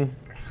 explaining.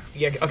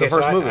 Yeah. Okay.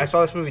 first So movie. I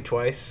saw this movie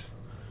twice,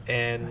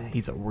 and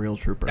He's a real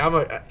trooper. my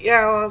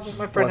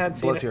friend Bless- had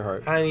seen bless it. your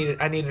heart. I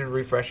needed to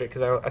refresh it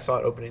because I saw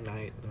it opening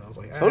night, and I was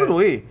like, So did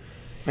we,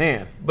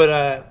 man.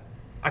 But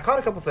I caught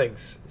a couple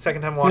things the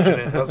second time watching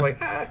it. I was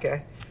like,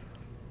 okay.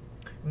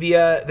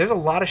 There's a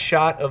lot of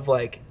shot of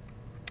like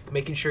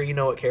making sure you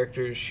know what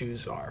characters'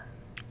 shoes are.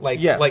 Like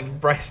Yes. like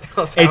Bryce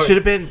Dallas It Howard. should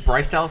have been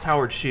Bryce Dallas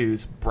Howard's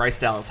shoes, Bryce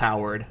Dallas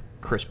Howard,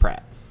 Chris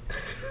Pratt.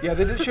 Yeah,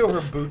 they did show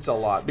her boots a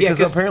lot Yeah, because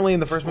 'cause apparently in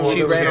the first movie she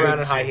there was ran a- around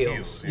in high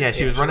heels. Yeah,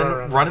 she Yeah, was she ran running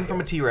around in running high from a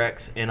heels.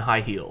 T-Rex in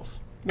high heels.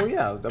 Well,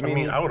 yeah. I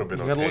mean, I would have been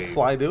you okay. gotta look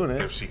fly doing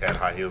it. if she had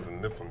high heels in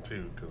this one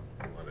too. Because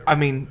I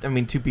mean,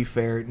 to be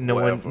fair, no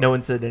Whatever.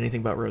 one said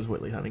anything about Rose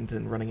Whitley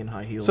Huntington running in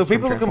high heels. So from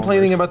people are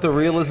complaining Transformers. about the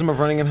realism of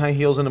running in high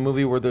heels in a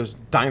movie where there's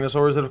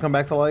dinosaurs that have come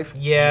back to life.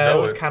 Yeah, You know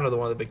that was it. kind of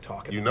one of the big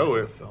talking You know points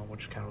of it. the film,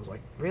 which kind of was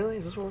like, really?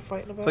 Is this what we're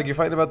fighting about? It's like you're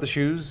fighting about the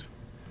shoes.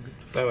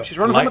 By the way, She's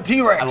running from a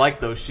T-Rex. I like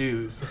those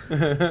shoes.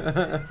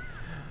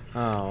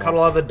 Oh, caught a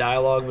lot of the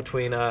dialogue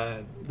between.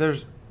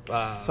 there's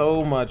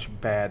so much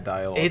bad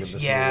dialogue. It's in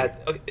this yeah.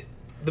 movie. Okay,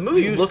 the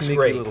movie You looks sneaky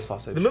great. little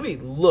sausage. The movie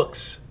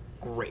looks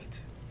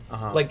great.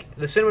 Uh-huh. Like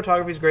the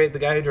cinematography is great. The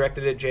guy who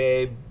directed it,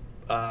 Jay,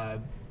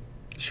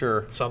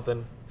 Sure,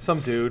 something, some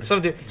dude. some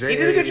dude, he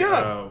did a good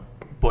job.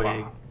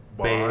 Boyega.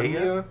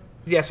 Boyega?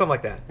 Yeah, something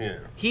like that. Yeah.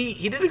 He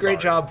did a great Sorry.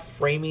 job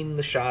framing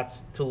the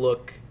shots to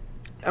look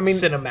I mean,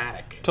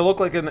 cinematic. to look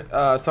like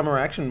a summer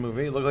action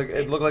movie, it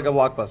looked like a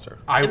blockbuster.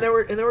 And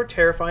there were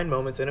terrifying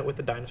moments in it with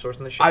the dinosaurs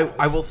and the shadows.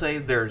 I will say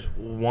there's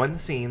one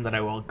scene that I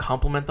will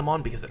compliment them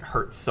on because it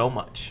hurts so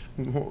much.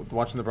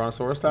 Watching the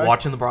Brontosaurus die.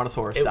 Watching the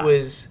Brontosaurus It die.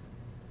 was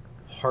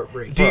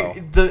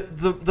heartbreaking.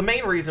 The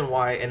main reason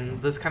why,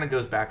 and this kind of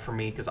goes back for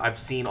me because I've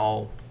seen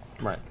all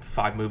Right.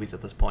 5 movies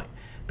at this point,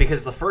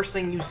 because the first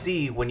thing you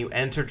see when you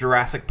enter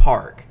Jurassic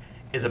Park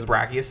is a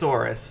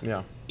Brachiosaurus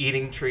Yeah.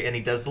 eating tree, and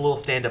he does the little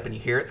stand up, and you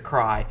hear its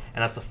cry,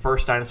 and that's the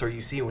first dinosaur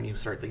you see when you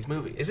start these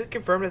movies. Is it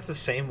confirmed it's the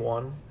same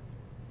one?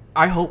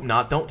 I hope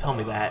not. Don't tell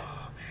me that.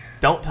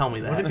 Don't tell me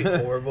that. Would it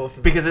be horrible if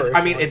it's Because the it's,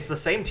 first I mean, one? it's the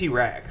same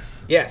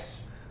T-Rex,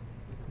 Yes,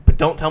 but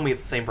don't tell me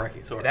it's the same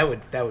Brachiosaurus.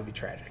 that would be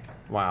tragic.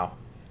 Wow.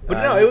 But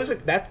no, it was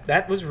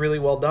that was really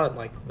well done.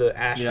 Like the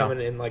ash Yeah.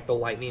 coming in, like the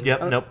lightning.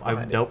 Yep. Nope. behind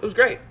it. Nope. It was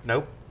great.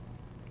 Nope.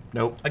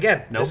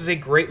 Again, Nope. this is a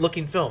great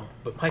looking film,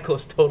 but Michael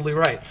is totally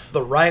right.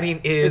 The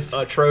writing is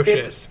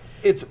atrocious.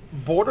 It's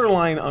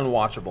borderline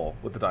unwatchable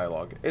with the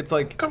dialogue. It's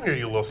like, Come here,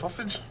 you little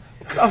sausage.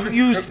 oh,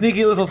 you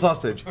sneaky little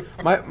sausage.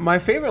 My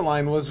favorite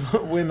line was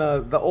when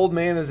the old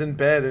man is in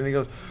bed and he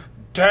goes,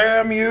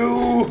 "Damn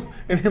you!"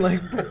 And he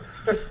like,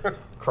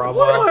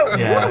 Cromwell. what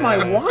Yeah. am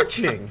I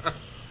watching?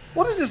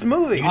 What is this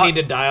movie? You need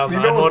to dial You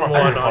know what's my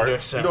 911 favorite on part?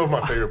 yourself. You know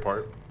what's my favorite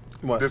part?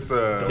 What? This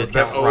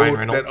Discount Ryan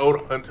Reynolds. that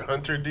old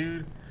hunter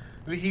dude.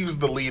 He was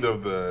the lead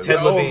of the Ted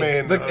old Levine.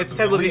 man. It's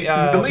Ted the Levine,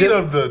 lead, the lead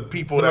of the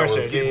people the that was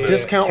mercer, getting yeah.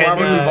 Discount Ken,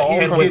 Robert Duvall He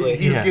was from- getting,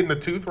 he was Yeah. getting a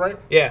tooth, right?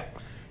 Yeah,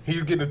 He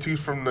was getting a tooth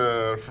from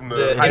the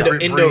the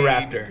hybrid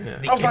Indoraptor.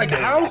 breed. The I was like,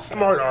 how Indoraptor.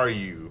 smart are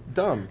you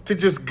Dumb. to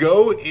just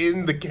go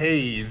in the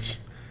cage?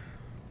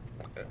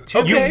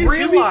 To be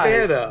realize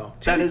fair, though.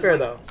 that is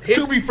like-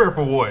 To be fair,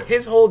 for what?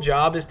 His whole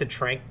job is to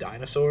trank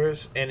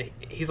dinosaurs, and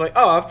he's like,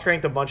 "Oh, I've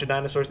tranked a bunch of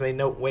dinosaurs, and they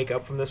don't wake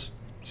up from this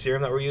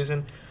serum that we're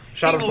using."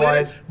 Shot He him literally-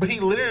 twice. But he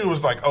literally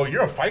was like, "Oh,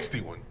 you're a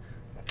feisty one.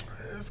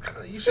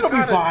 You should It'll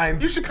be fine."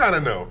 You should kind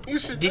of know. You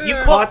should. You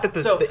eh. caught that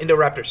the So-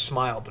 Indoraptor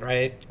smiled,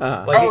 right?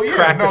 Uh-huh. Like Oh, it yeah,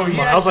 cracked no, a he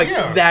smile. I was like,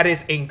 actually- yeah. "That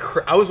is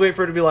incredible." I was waiting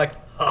for it to be like,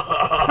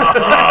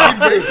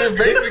 Basically,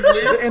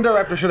 The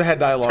Indoraptor should have had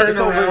dialogue. turned It's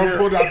over around, here.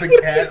 pulled out the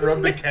cat,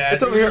 rubbed the cat.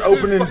 It's over here It's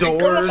opening like, come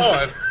doors.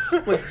 on.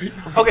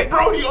 Okay.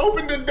 Bro, he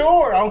opened the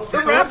door. I was "The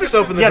Raptors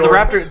opened the Yeah, door."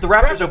 the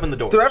Raptors opened the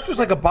door. The Raptor's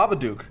like a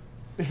Babadook.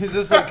 He's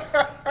just like,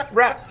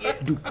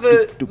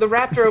 The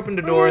Raptor opened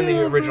a door in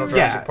the original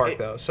Jurassic Yeah, Park, it-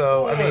 though.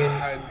 So I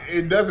mean,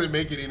 It doesn't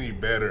make it any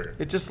better.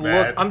 it just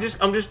Matt. looked.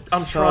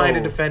 I'm trying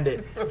to defend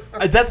it.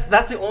 That's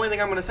the only thing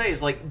I'm going to say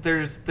is like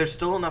there's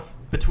still enough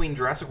between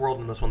Jurassic World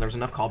and this one. There's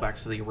enough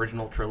callbacks to the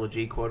original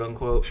trilogy, quote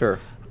unquote. Sure.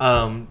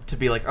 To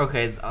be like,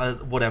 okay,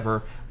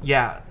 whatever.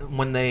 Yeah,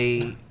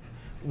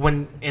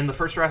 when in the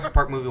first Jurassic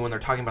Park movie, when they're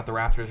talking about the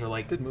Raptors, they're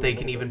like Did move they a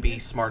can little even be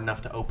smart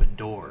enough to open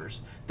doors.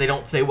 They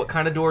don't say what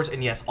kind of doors,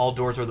 and yes, all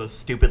doors are those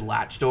stupid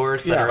latch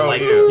doors that Yeah. are Oh, like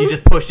yeah. you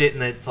just push it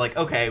and it's like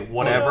okay,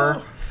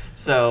 whatever.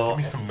 So Give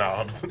me some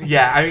knobs.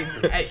 yeah, I mean,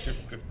 it's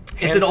an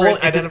Handprint old it's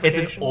an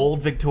identification?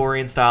 old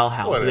Victorian style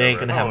house. It Whatever, ain't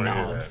gonna I have don't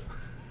hear knobs.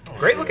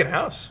 Great looking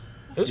house.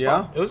 It was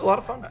Yeah. fun. It was a lot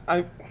of fun.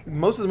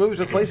 Most of the movies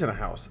took place in a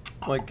house.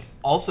 Like,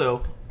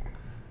 Also,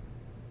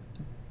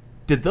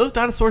 did those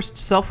dinosaurs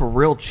sell for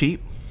real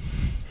cheap?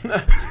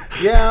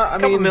 yeah, I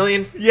Couple mean,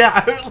 million.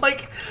 Yeah,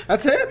 like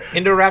that's it.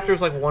 Indoraptor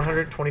was like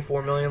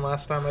 124 million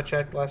last time I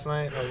checked last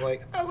night. I was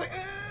like,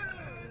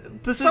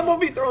 this someone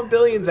will be throwing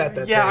billions at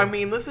that. Yeah, thing. I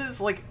mean, this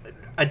is like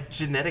a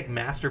genetic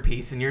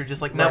masterpiece, and you're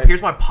just like, no, Right.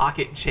 here's my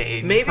pocket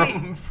change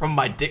Maybe- from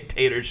my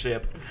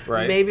dictatorship.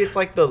 Right. maybe it's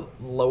like the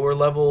lower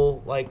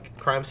level like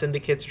crime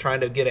syndicates trying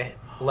to get a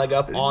leg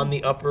up on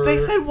the upper. They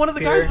said one of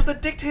the guys tier. was a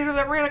dictator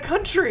that ran a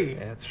country.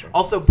 Yeah, that's true.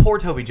 Also, poor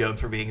Toby Jones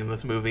for being in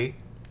this movie.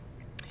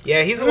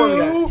 Yeah, he's the one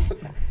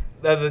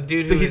guy. The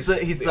dude who He's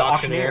the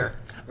auctioneer.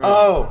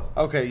 Oh,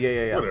 okay,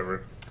 yeah.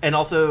 Whatever. And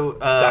also,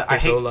 Dr. I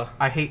Zola.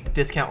 hate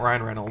Discount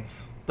Ryan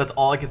Reynolds. That's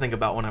all I could think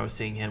about when I was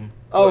seeing him.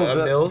 Oh,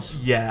 Mills,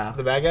 Yeah.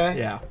 the bad guy.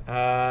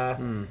 Yeah.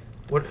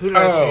 What? Who did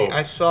I see? Oh,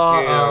 I saw.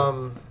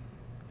 yeah.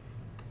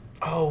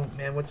 Oh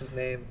man, what's his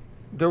name?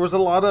 there was a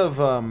lot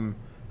of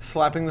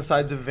slapping the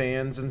sides of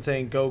vans and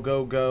saying "go,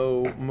 go,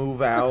 go,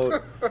 move out."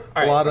 A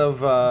right. lot of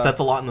That's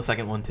a lot in the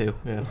second one, too.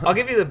 Yeah. I'll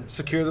give you the.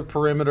 secure the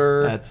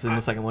perimeter. That's in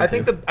the second one, I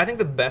too. think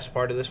the best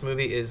part of this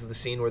movie is the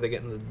scene where they're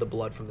getting the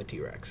blood from the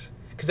T-Rex,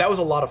 because that was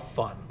a lot of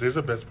fun. There's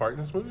a best part in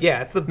this movie?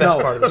 Yeah, it's the best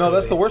no, part of this movie.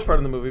 that's the worst part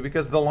of the movie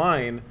because the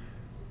line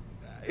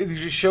it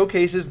just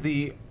showcases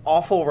the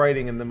awful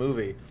writing in the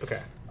movie. Okay.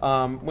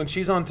 When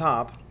she's on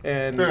top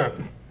and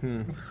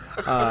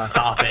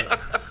Stop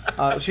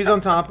it. she's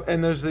on top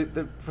and there's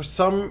for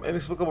some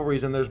inexplicable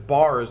reason there's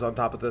bars on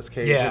top of this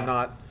cage Yeah. and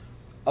not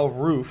a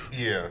roof.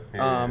 Yeah.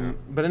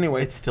 But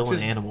anyway, It's still an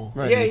she's- animal.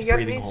 Right. Yeah, It's you got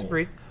breathing needs to holes.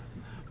 breathe.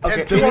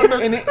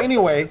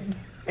 Okay.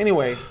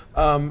 Anyway,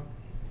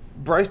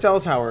 Bryce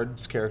Dallas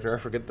Howard's character, I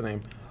forget the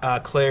name.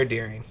 Claire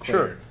Deering.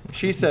 Sure.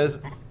 She says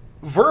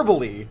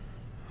verbally,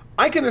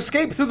 "I can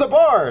escape through the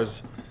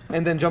bars,"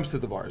 and then jumps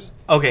through the bars.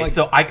 Okay, Like-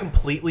 so I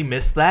completely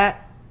missed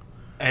that.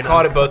 And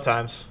Caught it both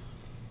times.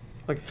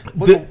 Like,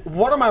 The-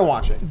 what am I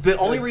watching? The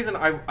only reason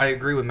I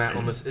agree with Matt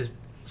on this is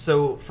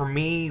so for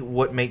me,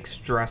 what makes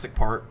Jurassic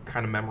Park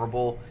kind of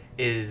memorable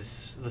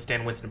is the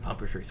Stan Winston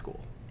Puppetry School.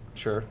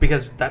 Sure.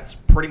 Because that's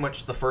pretty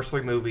much the first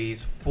 3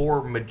 movies,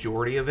 for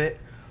majority of it,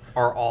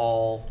 are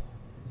all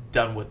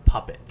done with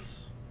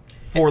puppets.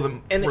 for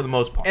the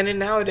most part. And then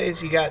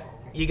nowadays you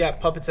got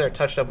puppets that are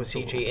touched up with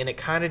CG, and it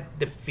kind of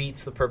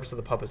defeats the purpose of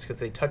the puppets because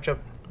they touch up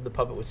the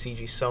puppet with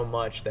CG so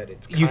much that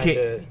it's kind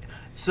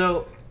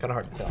of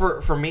hard to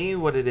tell. For me,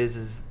 what it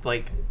is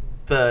like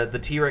the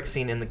T-Rex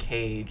scene in the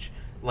cage.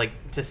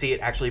 Like, to see it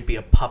actually be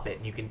a puppet,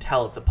 and you can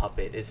tell it's a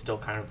puppet, is still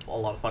kind of a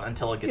lot of fun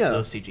until it gets to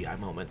those CGI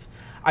moments.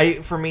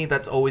 For me,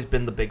 that's always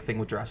been the big thing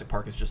with Jurassic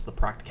Park, is just the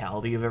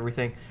practicality of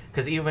everything.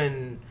 Because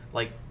even,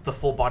 like, the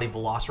full-body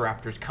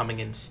velociraptors coming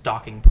in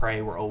stalking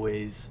prey were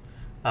always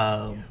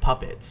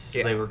puppets.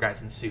 Yeah. They were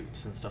guys in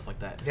suits and stuff like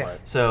that. Yeah. Right.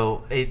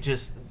 So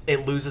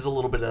it loses a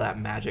little bit of that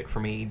magic for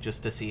me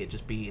just to see it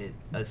just be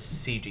a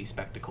CG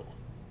spectacle.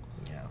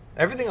 Yeah.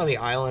 Everything on the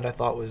island I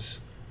thought was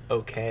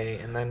okay,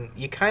 and then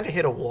you kind of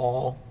hit a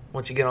wall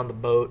once you get on the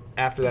boat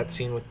after that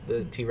scene with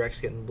the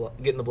T-Rex getting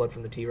the blood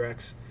from the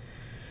T-Rex.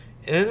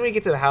 And then when you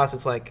get to the house,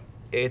 it's like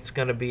it's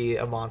gonna be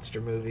a monster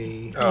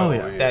movie. Oh,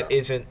 yeah. That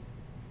isn't.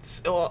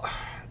 So,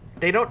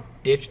 they don't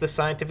ditch the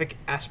scientific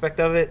aspect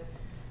of it.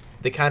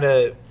 They kind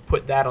of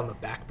put that on the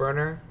back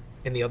burner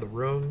in the other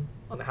room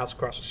on the house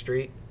across the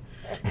street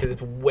because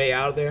it's way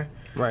out there.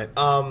 Right.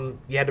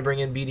 You had to bring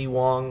in B.D.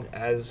 Wong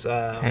as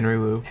Henry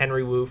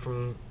Wu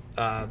from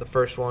the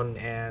first one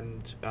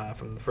and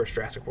from the first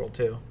Jurassic World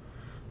too,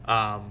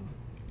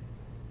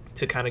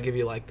 to kind of give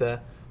you like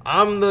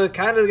I'm the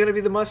kind of going to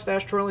be the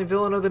mustache twirling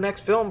villain of the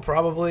next film,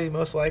 probably,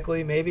 most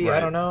likely, maybe. Right. I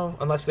don't know,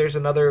 unless there's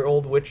another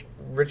old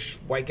rich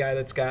white guy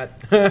that's got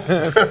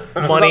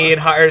money and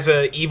hires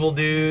a evil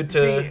dude to.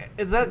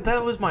 See,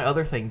 that was my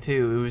other thing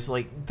too. It was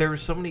like there were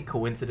so many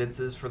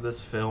coincidences for this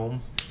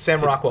film.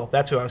 Sam Rockwell,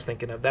 that's who I was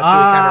thinking of. That's who it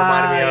kind of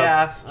reminded me of.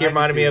 Yeah, He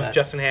reminded me of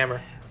Justin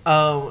Hammer.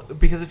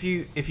 Because if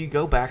you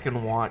go back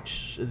and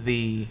watch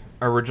the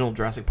original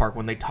Jurassic Park,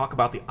 when they talk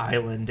about the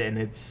island and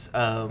its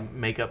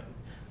makeup,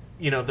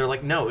 they're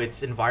like, no,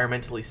 it's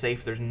environmentally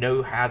safe. There's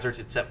no hazards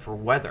except for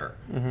weather.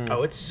 Mm-hmm.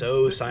 Oh, it's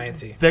so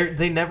sciencey.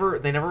 They never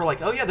were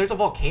like, oh yeah, there's a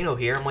volcano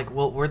here. I'm like,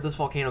 well, where'd this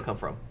volcano come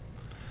from?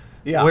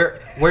 Yeah.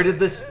 Where's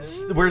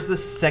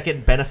this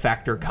second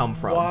benefactor come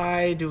from?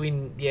 Why do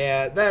we?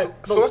 Yeah,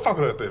 that. So let's talk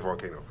about the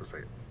volcano for a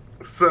second.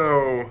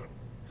 So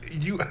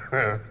you.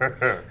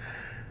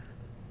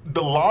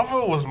 The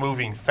lava was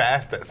moving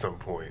fast at some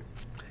point,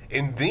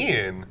 and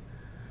then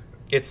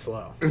It's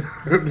slow.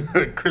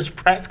 Chris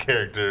Pratt's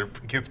character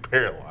gets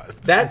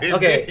paralyzed. That And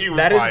okay? then he was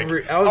That is.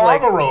 like, I was I'm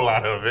like, gonna roll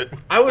out of it.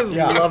 I was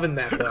Yeah. loving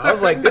that though. I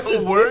was like, this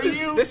is Were this is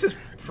you? this is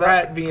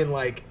Pratt being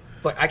like,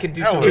 it's like I could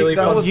do That some was- really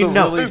that fun. was You the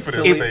know, stupidest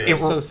silly- thing. it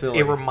so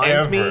silly.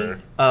 reminds me Ever.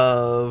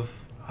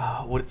 of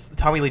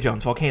Tommy Lee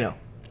Jones, Volcano.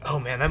 Oh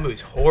man, that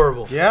movie's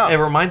horrible. Yeah. It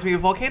reminds me of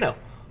Volcano.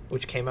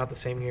 Which came out the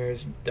same year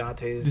as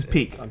Dante's His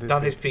Peak.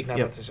 Dante's Peak, not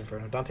Yep. Dante's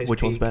Inferno. Dante's Which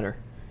Peak. one's better?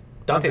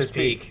 Dante's Dante's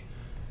Peak. Peak.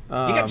 You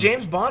got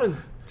James Bond and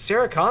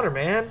Sarah Connor,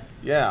 man.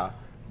 Yeah,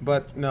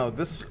 but no,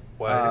 this.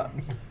 What?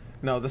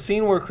 No, the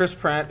scene where Chris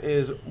Pratt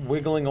is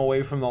wiggling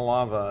away from the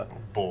lava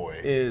Boy.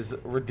 is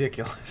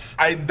ridiculous.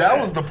 That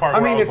was the part I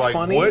where mean, I was it's like,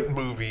 funny. what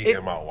movie It-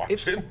 am I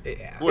watching?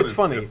 yeah. What It's is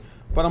funny, this?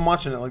 but I'm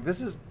watching it like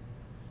this is.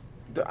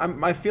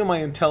 I feel my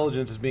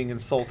intelligence is being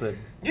insulted.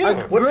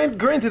 Yeah.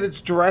 Granted, it's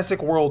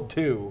Jurassic World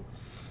 2,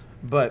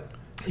 but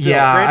still,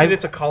 Yeah, Granted, I-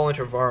 it's a Colin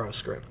Trevorrow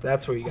script.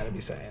 That's what you got to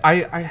be saying.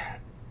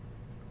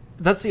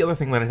 That's the other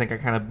thing that I think I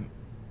kind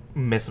of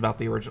miss about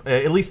the original,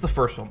 at least the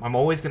first film. I'm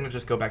always going to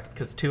just go back to,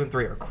 because 2 and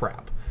 3 are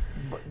crap.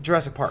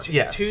 Jurassic Park.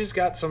 Yes. Two's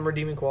got some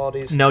redeeming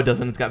qualities. No, it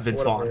doesn't. It's got Vince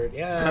What I've Vaughn. heard.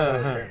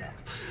 Yeah, fair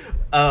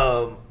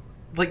enough.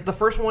 Like the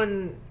first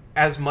one,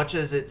 as much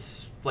as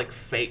it's like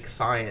fake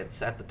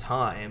science at the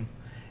time,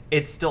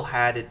 it still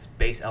had its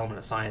base element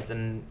of science,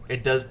 and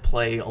it does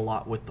play a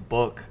lot with the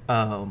book.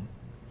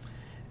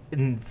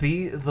 And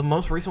the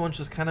most recent ones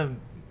just kind of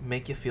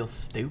make you feel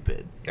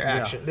stupid. They're Yeah.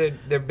 action.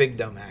 They're big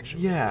dumb action.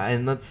 Yeah, movies.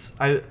 and that's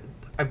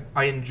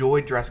I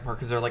enjoyed Jurassic Park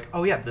because they're like,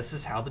 oh yeah, this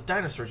is how the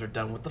dinosaurs are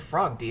done with the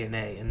frog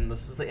DNA, and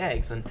this is the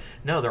eggs, and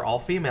no, they're all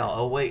female.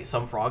 Oh wait,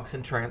 some frogs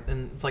can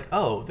and it's like,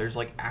 oh, there's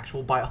like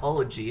actual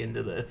biology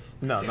into this.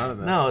 No, none of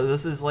this. No,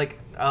 this is like,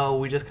 oh,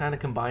 we just kind of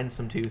combined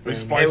some two We things.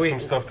 spliced Hey, some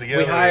stuff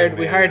together.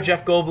 We hired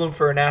Jeff Goldblum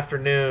for an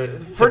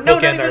afternoon For to no,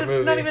 bookend our not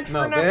movie. even for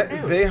No, an they,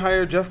 afternoon. they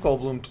hired Jeff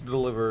Goldblum to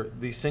deliver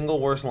the single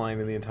worst line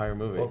in the entire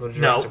movie. Welcome to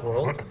No. Jurassic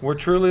World. We're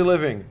truly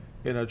living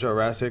in a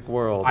Jurassic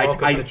world.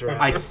 Welcome to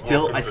Jurassic I World.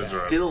 still Welcome to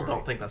Jurassic still World.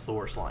 don't think that's the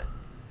worst line.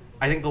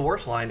 I think the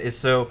worst line is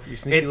so you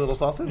sneaky little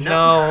sausage.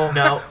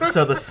 No.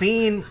 So the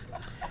scene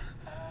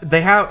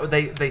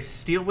they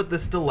steal with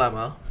this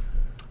dilemma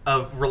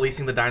of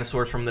releasing the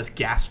dinosaurs from this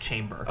gas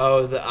chamber.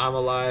 Oh, the I'm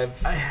alive.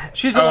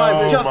 She's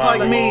alive Oh just my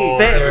like me.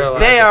 Lord. They're alive.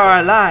 They are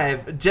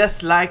alive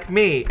just like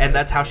me, and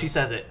that's how she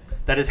says it.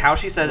 That is how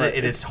she says Right. it.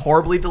 It is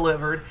horribly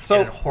delivered.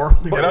 So, and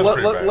horribly. but that was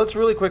pretty bad. let's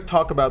really quick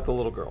talk about the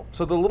little girl.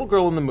 So the little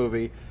girl in the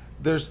movie,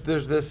 there's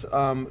this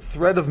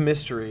thread of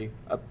mystery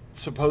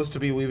supposed to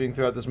be weaving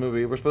throughout this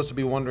movie. We're supposed to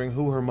be wondering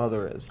who her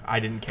mother is I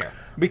didn't care.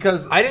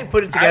 because I didn't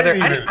put it together.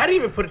 didn't I even- didn't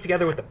even put it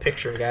together with the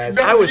picture, guys.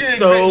 That's- I was yeah,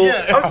 so. exactly,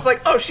 yeah. I was just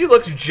like, oh, she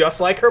looks just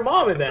like her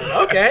mom, and then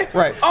okay,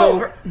 Right, Oh, so-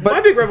 her, but-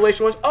 my big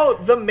revelation was, oh,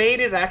 the maid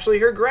is actually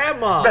her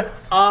grandma.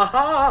 That's-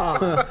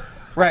 Aha!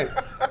 Right.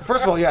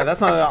 First of all, yeah,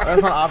 that's not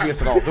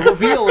obvious at all. The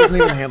reveal isn't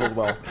even handled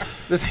well.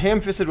 This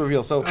ham-fisted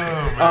reveal. So,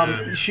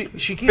 she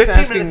keeps 15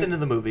 asking. minutes into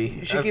the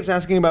movie. She keeps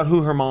asking about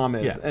who her mom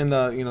is, Yeah. and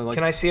like,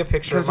 Can I see a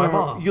picture of my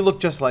mom? You look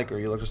just like her.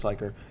 You look just like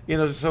her.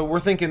 So we're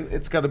thinking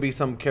it's got to be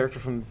some character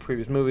from the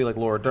previous movie, like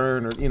Laura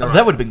Dern, or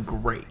That would have been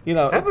great.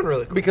 That'd been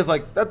really cool. because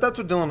like that's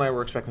what Dylan and I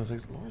were expecting. It's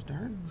like Laura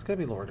Dern. It's got to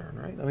be Laura Dern,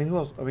 right? I mean, who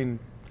else? I mean,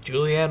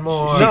 Julianne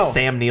Moore. She's No.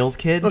 Sam Neill's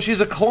kid. no,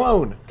 she's a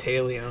clone.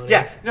 Taylor.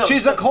 Yeah, no,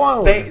 She's a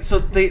clone. They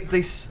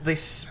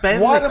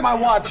spend. What am I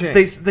watching?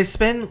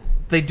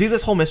 They do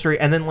this whole mystery,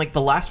 and then like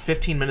the last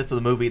 15 minutes of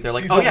the movie, they're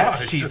like, She's oh yeah,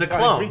 alive, she's a just like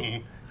clone,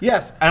 me.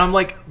 Yes, and I'm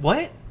like,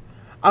 what?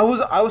 I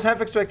was half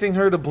expecting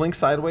her to blink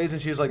sideways,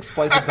 and she was like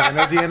spliced with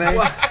dino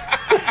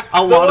DNA.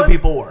 A lot of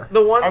people were.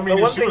 The one, I mean,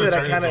 the one if she thing would that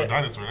have I turned kind into a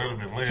of dinosaur, that would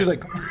have been lit. She's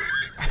like,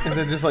 and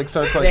then just like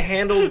starts they like.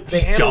 handled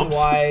jumps.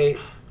 why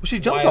She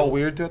jumped why- all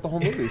weird throughout the whole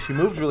movie. She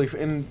moved really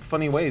in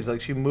funny ways.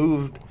 Like she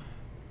moved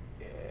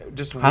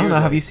just. I don't know. weird,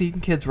 Have like- you seen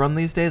kids run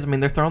these days? I mean,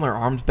 they're throwing their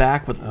arms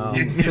back with. Oh.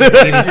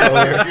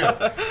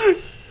 Yeah.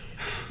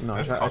 No,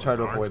 I That's try called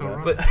to avoid Naruto that.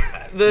 run.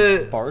 but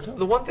the Baruto?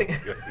 the one thing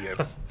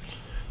Yes.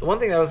 the one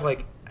thing that was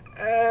like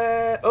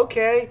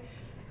okay,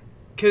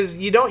 because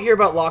you don't hear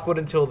about Lockwood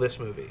until this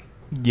movie,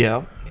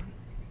 Yeah,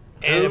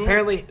 and Who?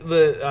 apparently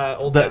the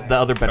old the guy.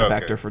 other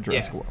benefactor Okay. for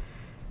Jurassic Yeah. World.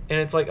 And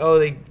it's like, oh,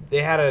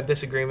 they had a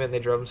disagreement and they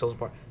drove themselves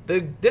apart.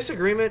 The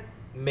disagreement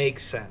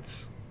makes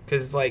sense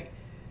because it's like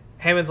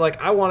Hammond's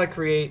like, I want to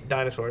create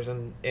dinosaurs,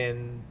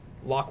 and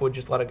Lockwood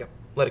just let it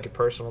get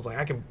personal. It's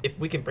like, if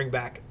we can bring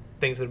back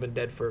things that have been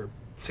dead for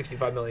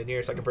 65 million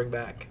years, I can bring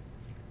back.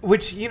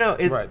 Which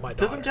Right. My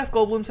doesn't daughter. Jeff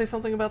Goldblum say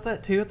something about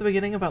that too at the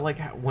beginning about like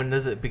when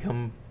does it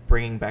become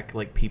bringing back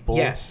like people?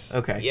 Yes.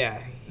 Okay.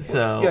 Yeah.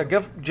 So Yeah,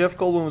 Jeff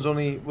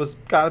Goldblum was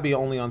got to be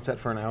only on set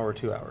for an hour or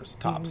 2 hours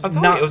tops. I'm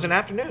telling Not- you, it was an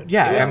afternoon.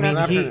 yeah, It was I an mean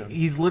afternoon.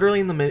 he's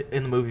literally in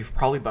the movie for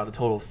probably about a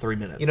total of 3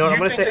 minutes. You know what I'm You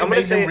gonna think say? they I'm gonna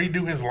made say. him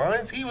redo his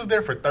lines? He was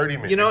there for 30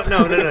 minutes. You know,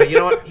 no. You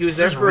know what? He was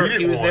there Just for read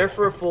it once.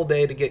 a full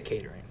day to get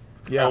catering.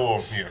 Yeah,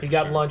 Oh, yeah. He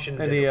got sure. lunch and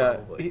and dinner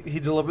probably. he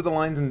delivered the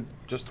lines and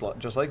just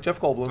like Jeff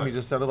Goldblum, he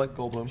just sounded like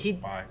Goldblum. He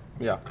Bye.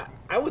 Yeah,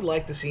 I would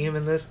like to see him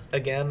in this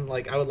again.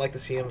 Like I would like to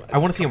see him. I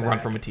want to see him come run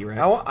back. from a T-Rex.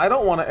 I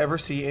don't want to ever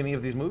see any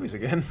of these movies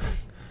again.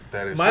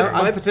 That is My- true.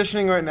 I'm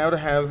petitioning right now to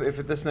have, if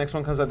this next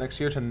one comes out next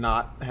year, to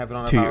not have it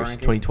on our 2 power years,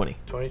 rankings. 2020.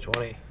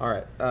 2020. All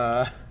right.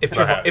 If It's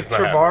not happening. if It's not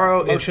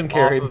Trevorrow is Motion off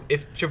carried.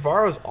 if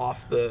Trevorrow's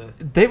off the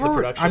They the were.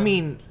 production, I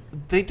mean,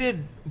 they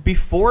did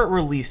before it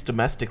released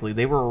domestically.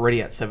 They were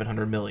already at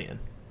 700 million.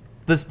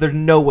 There's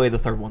no way the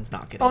third one's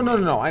not getting. Oh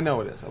no! I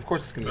know it is. Of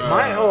course it's gonna be.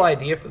 my whole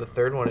idea for the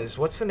third one is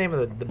what's the name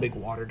of the big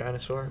water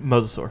dinosaur?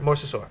 Mosasaur.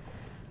 Mosasaur.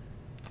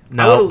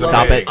 No, would've stop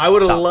loved it. it. I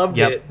would've Stop. loved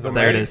Yep, it. The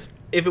There it Meg. is.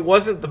 If it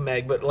wasn't the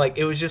Meg, but like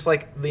it was just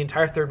like the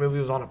entire third movie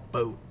was on a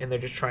boat and they're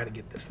just trying to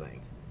get this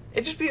thing.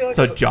 It'd just be like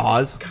So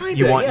Jaws. Kinda,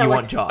 You want yeah,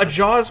 like Jaws. a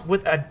Jaws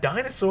with a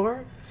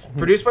dinosaur,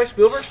 produced by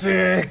Spielberg.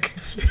 Sick.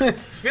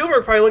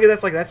 Spielberg probably look at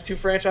that's like that's two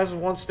franchises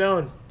with one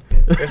stone.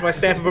 There's my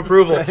stamp of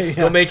approval. Yeah.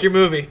 Go make your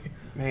movie.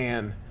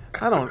 Man,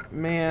 I don't.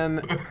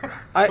 Man,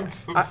 I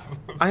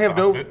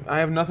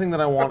have nothing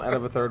that I want out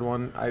of a third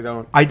one. I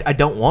don't. I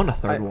don't want a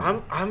third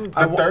one.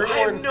 The third I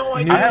have one. no I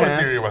idea. have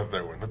cast. a theory about the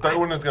third one. The third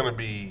one is going to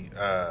be.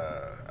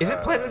 Is it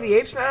Planet of the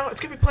Apes now? It's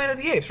gonna be Planet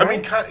of the Apes, I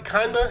right? mean,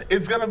 kinda.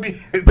 It's gonna be.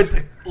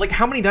 But like,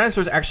 how many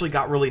dinosaurs actually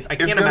got released? I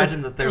can't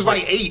imagine that there's There's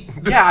like 8.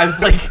 Yeah, I was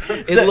like,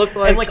 It looked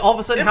like- and like all of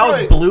a sudden, It how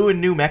probably- is blue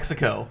in New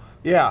Mexico?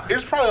 Yeah.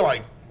 It's probably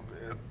like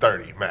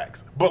 30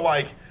 max. But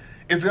like,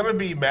 it's gonna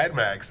be Mad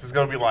Max. It's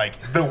gonna be like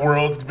the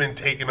world's been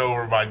taken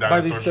over by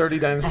dinosaurs. By these 30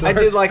 dinosaurs. I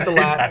did like the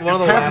last one of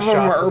the Half last of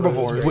them were shots. of the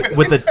movie was herbivores.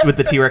 great. With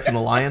the T-Rex and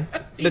the lion.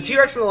 The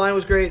T-Rex in the line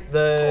was great.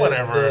 The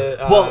Whatever. the,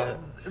 Well,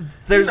 You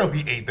there's know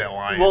he ate that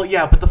lion. well,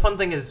 yeah, but the fun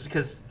thing is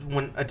because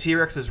when a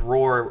T-Rex's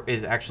roar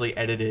is actually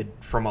edited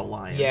from a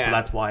lion, yeah, so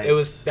that's why it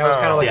was. That was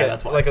kind Oh. of like Yeah, a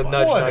that's why like a it's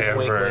nudge, fun. nudge, wink,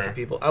 Whatever. wink to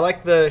people. I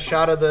like the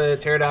shot of the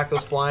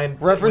pterodactyls flying. with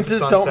the References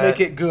don't sunset. make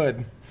it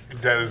good.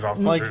 that is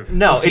also Like, true.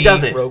 no, See it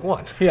doesn't. Rogue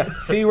One. Yeah.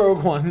 See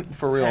Rogue One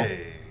for real.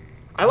 Hey.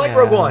 I like Yeah.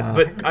 Rogue One,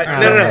 but no.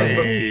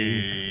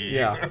 Hey.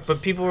 Yeah.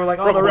 But people were like,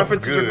 "Oh, Rogue the One's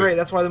references are good. great.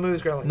 That's why the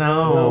movie's great." I'm like,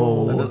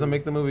 No, That doesn't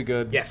make the movie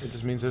good. Yes. It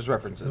just means there's the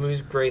references.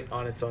 movie's great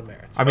on its own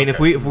merits. I mean,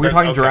 if Okay. we're That's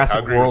talking okay. I Jurassic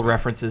agree World with you.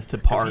 references to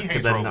Park,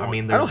 hates then Rogue I One.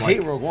 mean, I there's don't like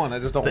hate Rogue One. I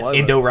just don't the love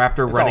it.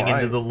 Indoraptor It's running all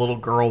right. into the little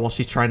girl while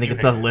she's trying to You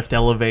get the hate lift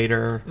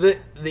elevator. the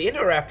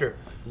Indoraptor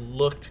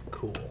looked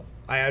cool.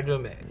 I have to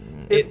admit,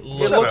 It it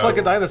looked Shut like a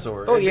up.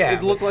 dinosaur. Oh, It- yeah.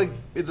 It looked like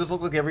it just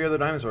looked like every other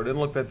dinosaur. It didn't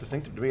look that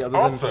distinctive to me. Other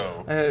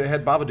Also- than it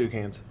had Babadook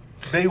hands.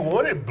 They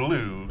wanted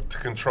Blue to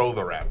control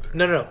the raptor.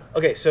 No.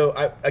 Okay, so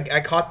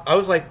I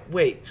was like,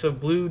 wait, so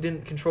Blue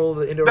didn't control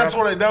the Indoraptor? That's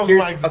what that was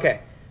Here's- my- Okay.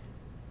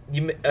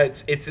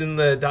 It's in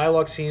the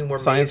dialogue scene where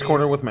Science Maisie's-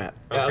 Corner with Matt.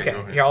 Okay, Okay, go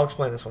ahead. here I'll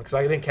explain this one because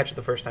I didn't catch it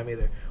the first time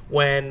either.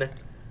 When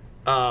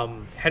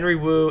Henry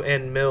Wu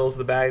and Mills,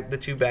 the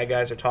two bad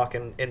guys, are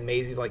talking, and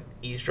Maisie's like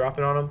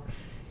eavesdropping on them.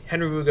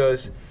 Henry Wu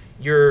goes,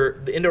 the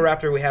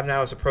Indoraptor we have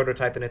now is a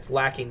prototype, and it's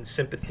lacking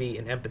sympathy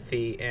and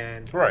empathy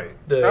and Right.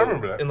 the I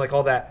remember that. and like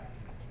all that.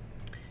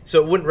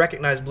 So it wouldn't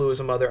recognize Blue as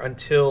a mother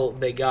until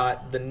they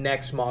got the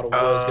next model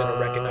was going to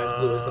recognize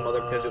Blue as the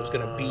mother because it was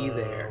going to be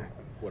there.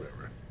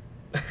 Whatever.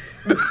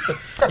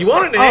 You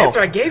wanted an answer.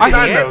 I gave you the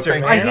I know, answer,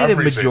 thank I man. you. hated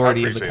appreciate it,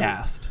 majority I of the appreciate it.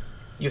 cast.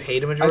 You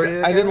hate a majority of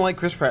the I didn't cast? like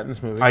Chris Pratt in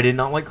this movie. I did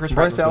not like Chris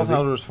Pratt. Bryce in Dallas this movie.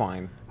 Howard was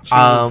fine. She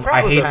was- Pratt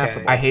I was hate.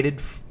 okay. I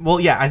hated. Well,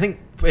 yeah, I think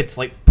it's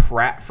like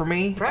Pratt for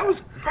me, Pratt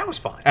was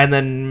fine. and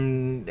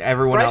then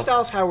everyone Bryce else.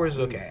 Dallas Howard's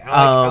okay.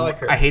 I like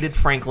her. I hated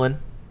Franklin,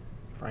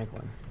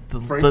 Franklin.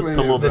 the Franklin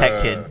little is,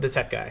 tech kid. the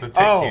tech guy. The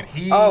tech Oh,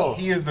 kid. oh.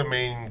 He is the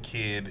main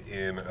kid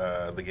in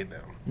The Get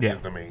Down. Yeah.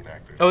 He's the main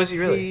actor. Oh, is he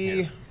really?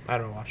 He, I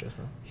don't watch this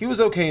one. he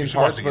was okay in You should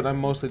watch parts, it but again. I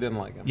mostly didn't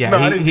like him. Yeah, No,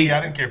 he- I didn't. he-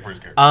 I didn't care for his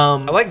character. I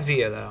like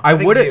Zia though. I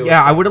think would Zia have. was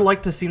Yeah, I fun. would have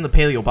liked to seen the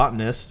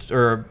paleobotanist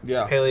or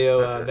Yeah.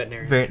 Paleo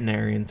veterinarian.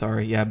 veterinarian.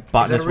 Sorry, yeah, Is that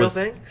botanist a real was,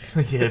 thing?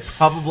 yeah,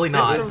 probably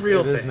not. It's a real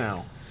It is thing.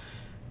 now.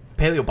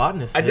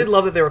 Paleobotanist. I did is.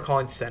 love that they were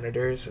calling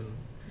senators, and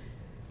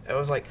I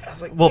was like,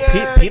 Well,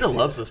 yeah, PETA it's-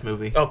 loves this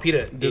movie. Oh,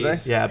 PETA. Do they?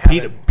 is Yeah,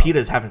 having-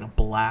 PETA's having a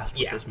blast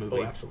with Yeah, this movie.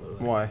 Oh,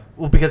 absolutely. Why?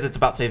 Well, because it's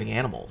about saving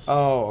animals.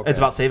 Oh, okay. It's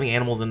about saving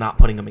animals and not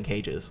putting them in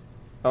cages.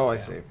 Oh, I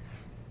see.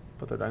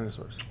 But they're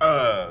dinosaurs.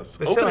 So They're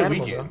still opening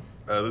animals, weekend,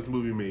 this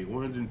movie made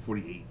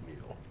 148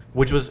 mil.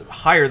 Which was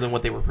higher than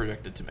what they were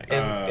projected to make.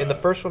 And the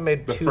first one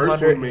made The 200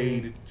 first one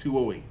made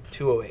 208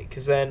 208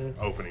 because then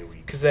opening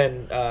week.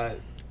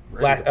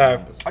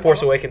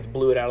 Force Awakens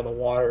blew it out of the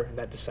water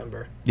that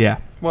December. Yeah.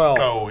 Well,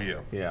 Oh yeah.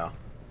 yeah.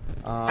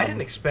 I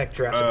didn't expect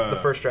the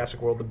first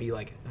Jurassic World to be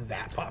like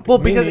that popular. Well,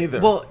 Me because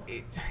neither.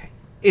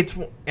 it's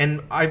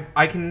and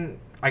I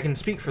can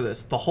speak for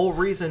this. The whole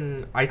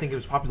reason I think it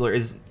was popular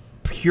is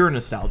pure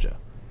nostalgia.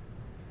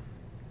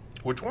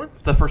 Which one?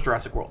 The first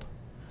Jurassic World.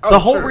 Oh, The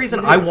whole sure.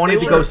 reason No, I wanted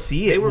They to go were-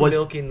 see they it were was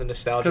milking the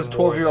nostalgia Because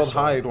more in 12-year-old this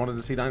one. Hyde wanted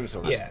to see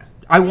dinosaurs. Yeah.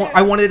 I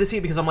wanted to see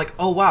it because I'm like,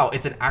 oh wow,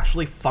 it's an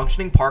actually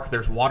functioning park.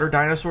 There's water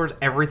dinosaurs.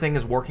 Everything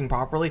is working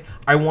properly.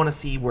 I want to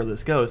see where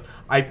this goes.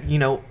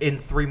 In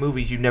 3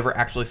 movies, you never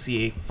actually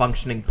see a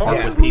functioning How park long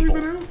with has this movie people.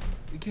 been out?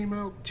 It came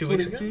out 2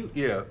 weeks ago? 22?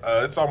 Yeah,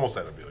 it's almost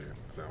at $1 billion.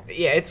 So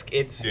Yeah, it's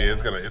yeah,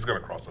 it's gonna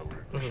cross over.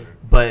 For sure.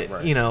 But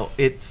Right.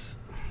 it's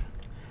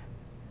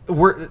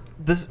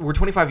we're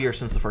 25 years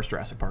since the first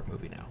Jurassic Park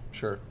movie now.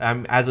 Sure.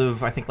 As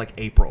of I think like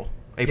April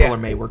Yeah. or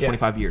May, we're Yeah.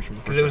 25 years from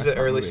the first. because it was the Jurassic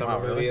Park early movie. summer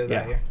Wow, really? movie of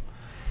that Yeah. year.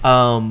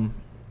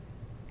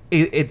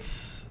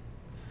 It's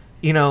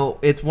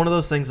it's one of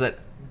those things that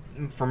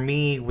for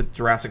me with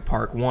Jurassic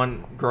Park,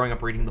 one, growing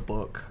up reading the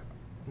book,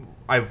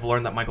 I've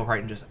learned that Michael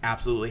Crichton just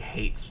absolutely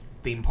hates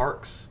theme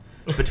parks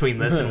between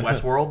this and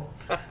Westworld.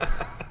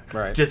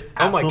 Right. Just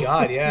Oh my absolute-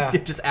 God, yeah.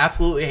 just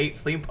absolutely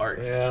hates theme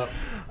parks. Yeah.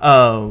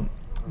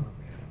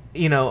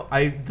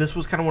 This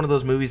was kind of one of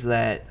those movies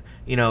that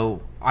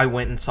I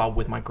went and saw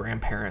with my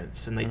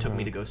grandparents, and they took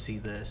me to go see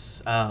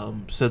this.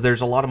 So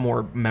there's a lot of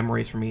more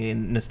memories for me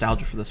and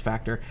nostalgia for this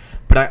factor.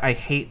 But I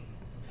hate,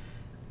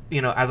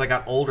 as I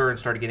got older and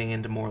started getting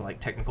into more like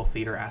technical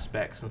theater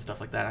aspects and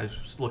stuff like that, I was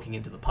just looking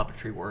into the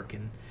puppetry work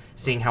and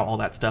seeing how all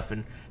that stuff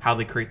and how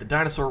they create the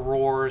dinosaur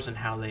roars and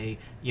how they,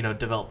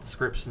 develop the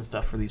scripts and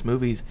stuff for these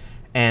movies.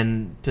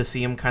 And to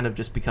see them kind of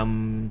just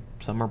become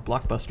summer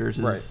blockbusters is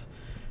Right.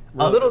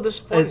 A little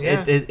disappointing.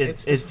 Yeah.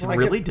 It's disappointing.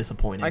 really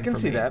disappointing. I can for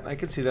see me. that. I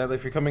can see that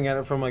if you're coming at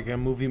it from like a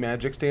movie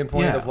magic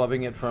standpoint Yeah. of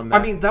loving it from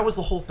that. I mean, that was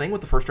the whole thing with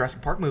the first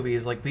Jurassic Park movie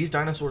is like these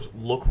dinosaurs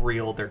look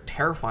real. They're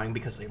terrifying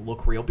because they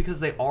look real because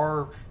they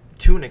are,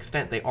 to an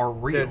extent, they are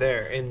real. They're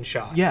there in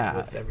shot. Yeah.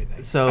 With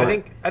everything. So- I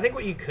think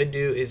what you could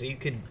do is you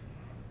could,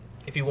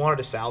 if you wanted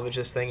to salvage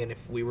this thing, and if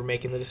we were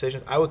making the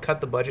decisions, I would cut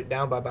the budget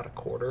down by about a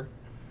quarter,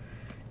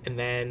 and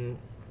then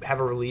have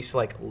a release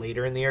like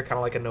later in the year, kind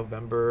of like a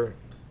November,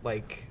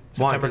 like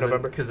September,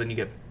 November. Because then you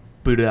get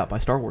booted out by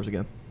Star Wars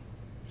again.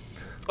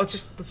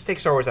 Let's take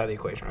Star Wars out of the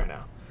equation right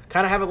now.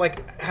 Kind of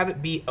have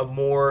it be a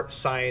more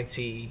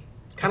sciencey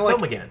kind of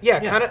film like again.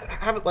 Yeah, Yeah. kind of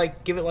have it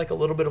like give it like a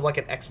little bit of like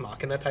an Ex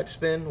Machina type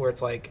spin where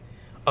it's like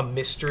a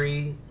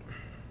mystery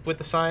with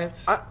the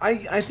science.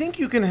 I think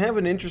you can have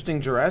an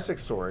interesting Jurassic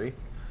story.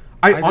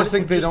 I just honestly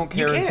think they just- don't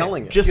care in can.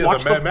 telling it. Just Yeah, the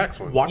watch Mad Max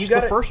one. Watch You the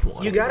gotta- first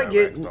one. you gotta Mad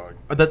get-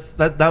 Max,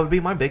 dog. That would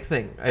be my big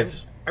thing.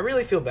 I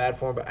really feel bad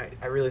for him, but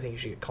I really think you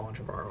should get Colin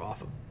Trevorrow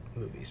off of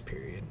movies,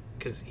 period,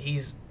 because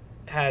he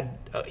had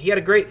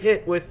a great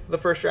hit with the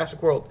first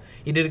Jurassic World.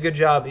 He did a good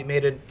job. He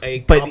made a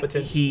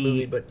competent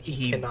movie, but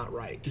he cannot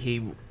write.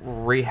 He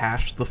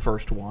rehashed the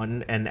first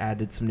one and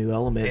added some new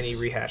elements. And he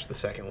rehashed the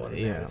second one and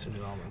Yeah. added some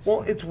new elements.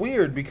 Well, it's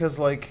weird because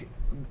like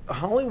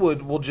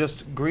Hollywood will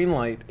just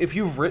greenlight if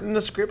you've written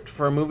a script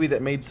for a movie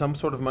that made some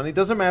sort of money.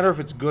 Doesn't matter if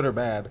it's good or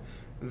bad.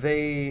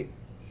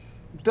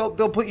 They'll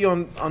put you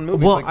on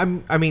movies. Well, like,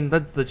 I mean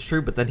that's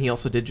true, but then he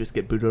also did just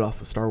get booted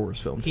off a Star Wars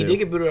film. he too. did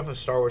get booted off a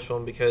Star Wars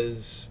film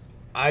because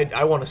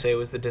I want to say it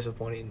was the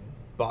disappointing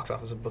box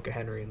office of Book of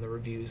Henry and the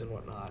reviews and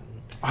whatnot.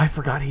 And I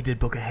forgot he did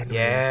Book of Henry.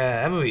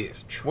 yeah, that movie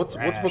is trash. what's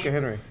Book of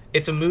Henry?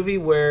 It's a movie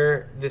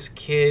where this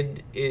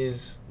kid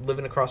is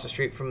living across the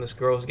street from this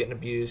girl who's getting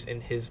abused,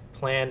 and his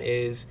plan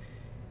is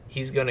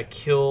he's going to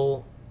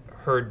kill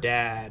her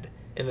dad,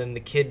 and then the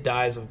kid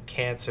dies of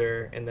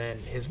cancer, and then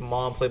his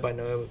mom, played by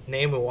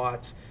Naomi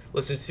Watts,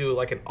 listens to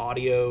like an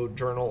audio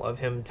journal of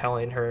him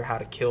telling her how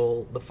to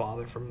kill the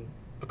father from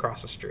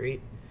across the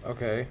street.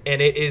 Okay.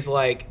 And it is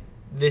like,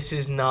 this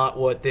is not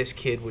what this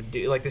kid would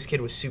do. Like, this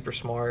kid was super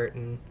smart,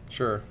 and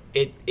Sure.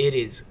 it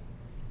is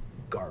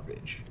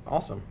garbage.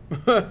 Awesome.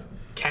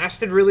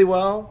 Casted really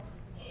well.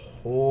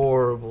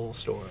 Horrible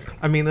story.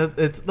 I mean,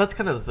 that's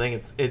kind of the thing.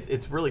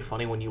 It's really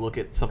funny when you look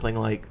at something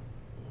like,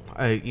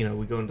 we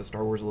go into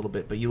Star Wars a little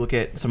bit, but you look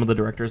at some of the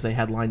directors they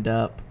had lined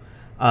up.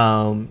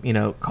 Colin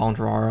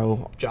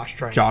Trevorrow,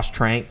 Josh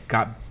Trank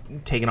got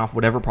taken off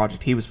whatever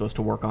project he was supposed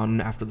to work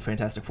on after the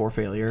Fantastic Four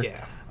failure.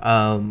 Yeah.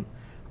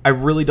 I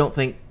really don't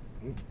think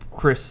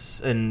Chris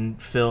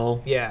and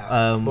Phil,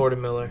 Lord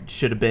and Miller,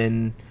 should have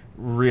been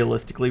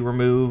realistically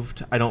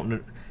removed. I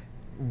don't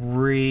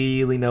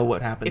really know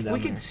what happened. If down we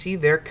could there. see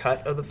their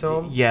cut of the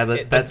film,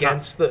 that's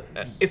against the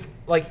if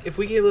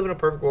we could live in a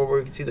perfect world where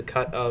we could see the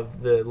cut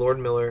of the Lord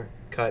and Miller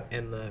cut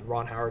and the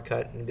Ron Howard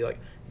cut and be like,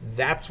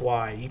 that's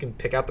why you can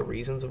pick out the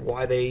reasons of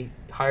why they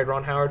hired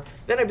Ron Howard,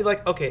 then I'd be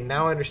like, okay,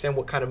 now I understand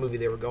what kind of movie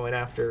they were going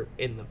after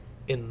in the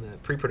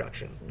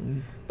pre-production. Mm-hmm.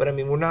 But I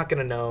mean, we're not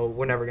gonna know.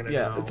 We're never gonna know.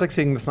 Yeah, it's like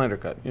seeing the Snyder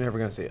Cut. You're never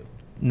gonna see it.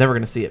 Never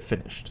going to see it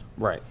finished.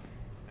 Right.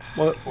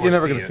 Well, Or you're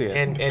never see gonna it. see it.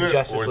 and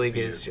Justice Or League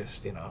see is it.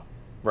 just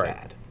Right.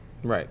 bad.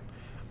 Right.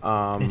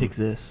 It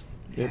exists.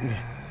 It-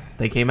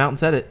 They came out and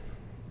said it.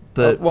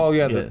 the Snyder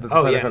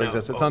yeah, Cut no.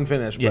 exists. It's Oh.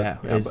 unfinished. But, Yeah,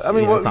 but, it's- I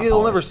mean, it's not you'll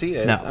never polished. see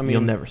it. No, I mean,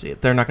 you'll never see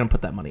it. They're not going to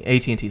put that money.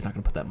 AT&T's not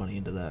going to put that money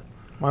into that.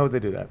 Why would they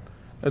do that?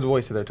 It's a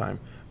waste of their time.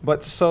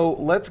 But so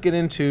let's get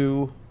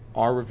into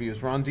our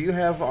reviews. Ron, do you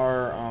have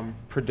our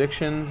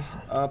predictions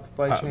up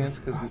by chance?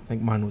 Because I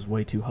think mine was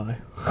way too high.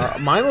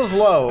 mine was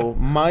low.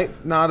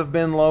 Might not have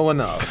been low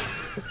enough.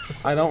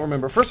 I don't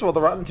remember. First of all,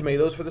 the Rotten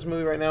Tomatoes for this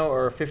movie right now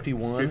are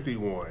 51.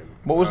 51.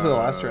 What was the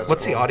last Jurassic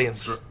What's the World?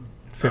 audience?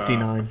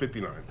 59.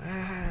 59.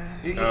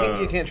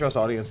 You can't trust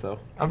audience though.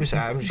 I'm just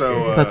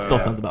So That still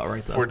sounds about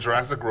right, though. For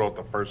Jurassic World,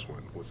 the first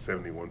one was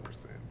 71%,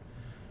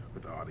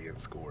 with the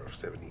audience score of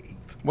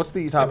 78. What's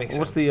the top? makes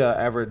What's sense. the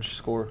average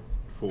score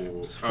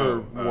For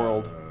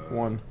World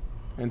 1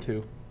 and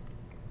 2?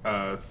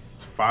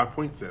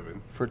 5.7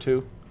 For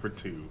 2? for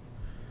 2,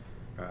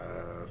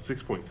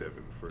 6.7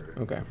 for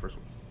Okay. the first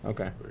one.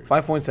 Okay.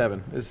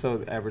 5.7 is so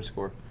the average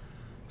score.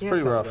 yeah,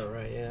 pretty that rough. sounds about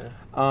right,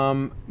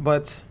 yeah.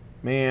 But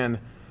man,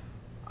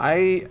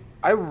 I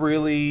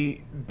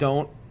really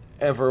don't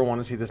ever want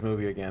to see this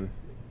movie again.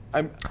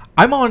 I'm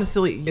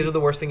honestly... Is it the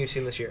worst thing you've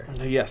seen this year?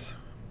 Yes.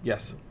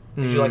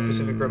 Did you like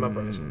Pacific Rim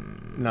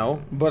Uprising?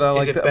 No, but I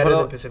like it that. better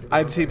but than Pacific Rim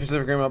I'd see Uprising?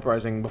 Pacific Rim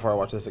Uprising before I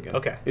watch this again.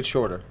 Okay. It's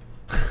shorter.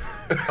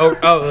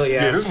 Oh,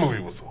 yeah. Yeah, this movie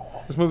was.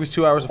 This movie's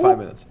 2 hours and 5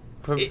 minutes.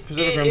 Pacific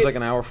Rim's it- like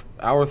an hour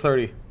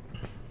 30.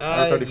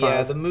 Hour 35.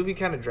 Yeah, the movie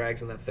kind of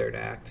drags in that third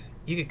act.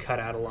 You could cut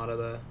out a lot of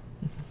the.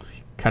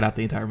 Cut out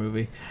the entire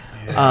movie.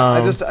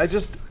 I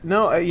just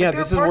no. Yeah,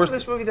 There this are is parts worse. of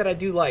this movie that I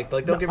do like.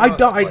 Like, don't get me I wrong.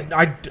 don't.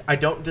 like, I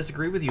don't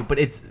disagree with you, but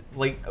it's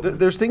like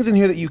There's things in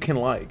here that you can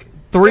like.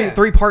 Yeah.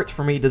 three parts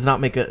for me does not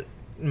make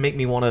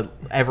me want to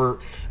ever.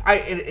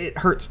 It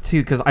hurts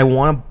too because I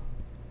want to.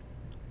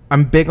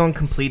 I'm big on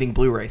completing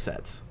Blu-ray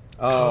sets.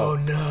 oh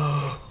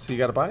no! So you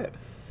got to buy it.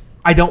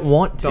 I don't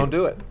want to. Don't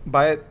do it.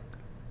 Buy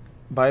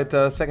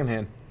it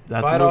secondhand.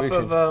 That's Buy it movie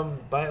off exchange.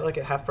 of buy it like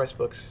at Half Price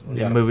Books.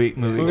 yeah, movie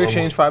Movie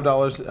exchange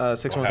 $5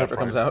 6 months half after it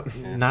comes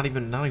price. out. Not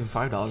even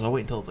 $5. I'll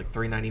wait until it's like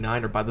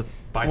 $3.99 or buy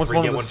What's three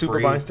one get of the one super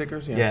free. buy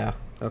stickers? Yeah.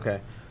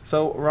 Okay.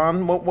 So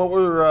Ron, what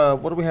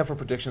do we have for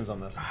predictions on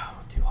this?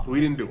 Too hard.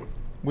 We didn't do it.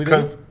 We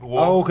Cause, didn't.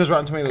 well, Because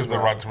Rotten Tomatoes. Because the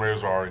were Rotten off.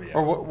 Tomatoes are already out.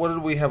 Or what did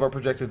we have our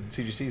projected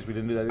CGCs? We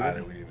didn't do that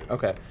either. We didn't.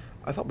 Okay.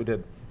 I thought we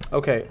did.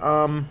 Okay.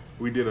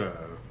 We did a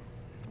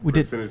We did.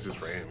 percentages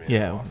for Ant-Man.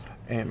 Yeah.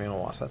 Ant-Man and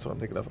Wasp. That's what I'm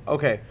thinking of.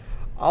 Okay.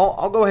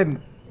 I'll go ahead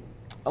and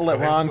I'll let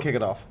go ahead, Ron let's go. kick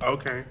it off.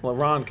 Okay. Let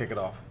Ron kick it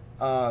off.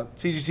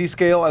 CGC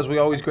scale, as we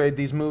always grade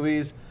these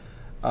movies.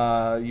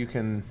 You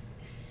can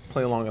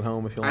play along at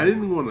home if you like. I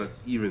didn't want to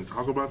even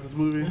talk about this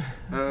movie.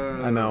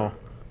 I know.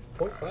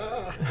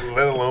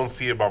 Let alone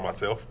see it by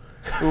myself.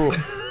 Ooh,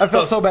 I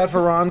felt so bad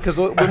for Ron because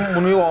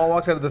when we all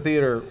walked out of the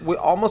theater,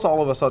 almost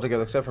all of us saw it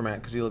together except for Matt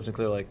because he lives in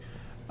Clear Lake.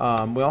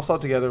 We all saw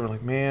it together and we're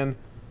like, man,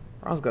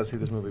 Ron's got to see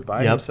this movie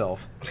by Yep.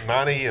 himself.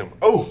 9 a.m.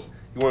 Oh,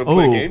 you want to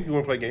play a Oh. game? You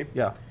want to play a game?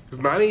 Yeah. It's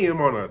 9 a.m.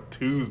 on a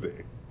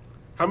Tuesday.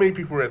 How many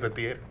people were at the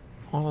theater?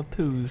 On a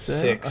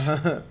Tuesday. 6.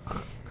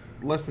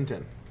 Less than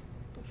 10.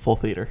 Full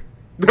theater.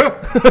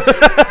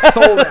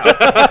 Sold out.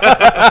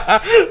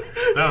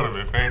 That would have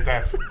been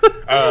fantastic.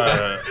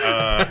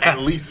 At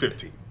least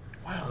 15.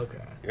 Okay.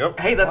 Yep.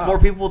 Hey, that's more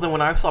people than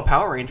when I saw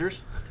Power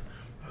Rangers.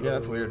 Yeah,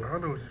 that's weird. I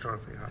don't know what you're trying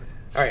to say.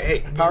 All right.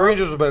 Hey, Power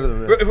Rangers was better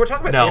than this. if we're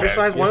talking about No. theater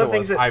size, one Yes, of the it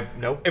things was. that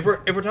Nope. if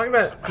we're talking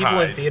about people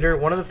in Hi. theater,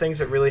 one of the things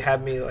that really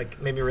had me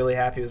made me really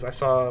happy was when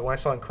I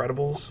saw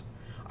Incredibles.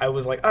 I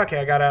was like, okay,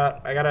 I got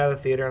out of the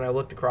theater and I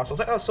looked across. I was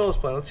like, oh, Solo's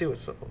playing. Let's see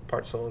what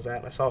part Solo's at.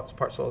 And I saw what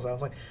part Solo's at. I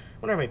was like, I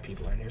wonder how many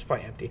people are in here. It's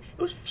probably empty.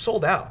 It was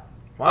sold out.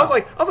 Wow. I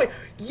was like,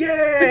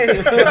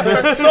 yay!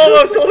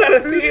 Solo sold out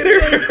of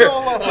theater. Solo.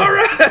 All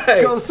right,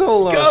 Go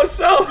Solo. Go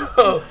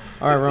Solo.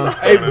 All right, Ron.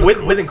 Hey,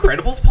 with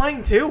Incredibles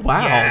playing too.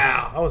 Wow.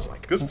 Yeah, I was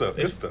like, Good stuff.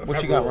 Good It's- stuff. What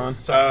that you got, rules.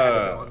 Ron? So I had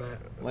to go on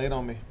that. Lay it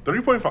on me.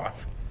 3.5.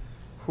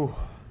 Whew.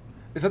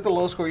 Is that the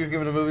lowest score you've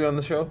given a movie on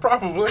the show?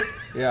 Probably.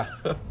 Yeah.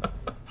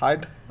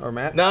 Hyde or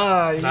Matt?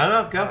 Nah,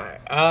 No, go.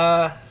 alright,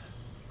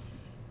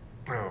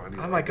 Oh,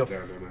 I might go.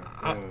 down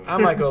I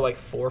might go like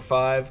 4 or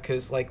 5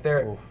 because like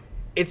they're. Ooh.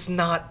 It's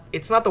not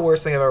the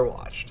worst thing I've ever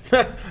watched.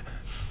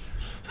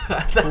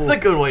 That's a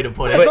good way to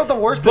put It's it. not the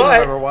worst thing I've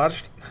but- ever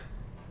watched.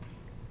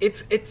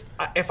 It's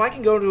if I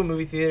can go to a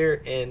movie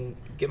theater and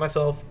get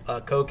myself a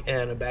Coke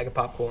and a bag of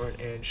popcorn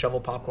and shovel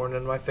popcorn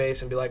into my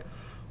face and be like,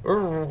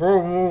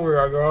 movie,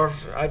 I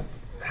guess,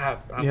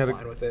 I'm You had a-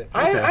 fine with it.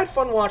 okay. I had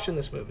fun watching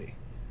this movie.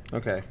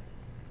 Okay.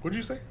 What'd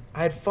you say?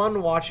 I had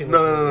fun watching this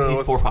No, movie. no, no, no.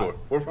 What's the 4-5. score?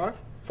 4 or 5?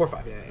 4 or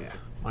 5, yeah.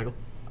 Michael.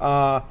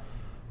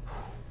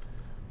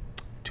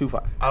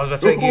 2-5. I was about to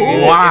say,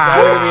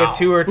 Wow. it's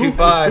either going to be a 2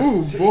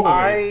 or 2.5.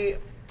 Boy.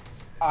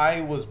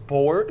 I was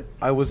bored,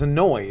 I was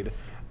annoyed,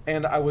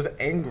 and I was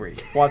angry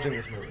watching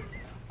this movie.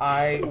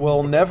 I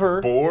will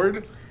never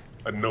Bored,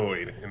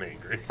 annoyed, and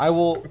angry. I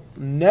will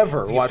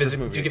never watch this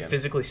movie Did you get again.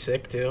 physically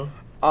sick too?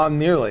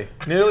 Nearly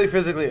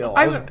physically ill.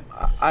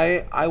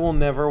 I will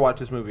never watch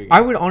this movie again.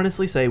 I would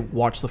honestly say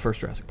watch the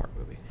first Jurassic Park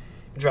movie.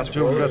 Jurassic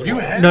Jurassic World. You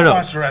had No, to no.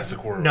 watch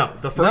Jurassic World. No,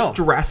 the first No.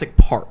 Jurassic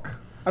Park.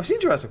 I've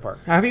seen Jurassic Park.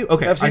 Have you?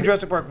 Okay. I've seen I-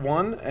 Jurassic Park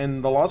 1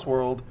 and The Lost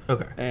World.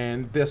 Okay.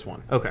 And this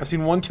one. Okay. I've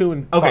seen 1, 2,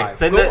 and Okay, 5.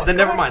 then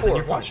never watch mind. Then 4.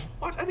 you're fine.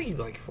 Watch, I think you'd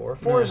like 4.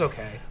 4 is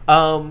okay.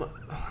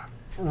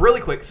 Really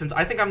quick, since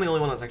I think I'm the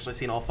only one that's actually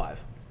seen all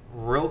 5.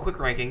 Real quick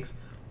rankings: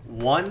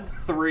 1,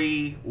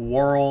 3,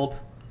 World,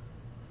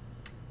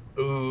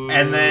 Ooh.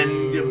 and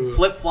then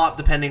flip flop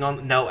depending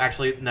on. No,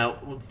 actually,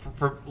 no.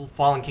 For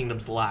Fallen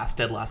Kingdom's last,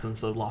 dead last, and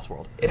so Lost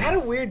World. It had a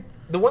weird.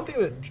 The one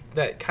thing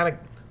that kind of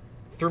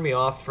threw me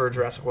off for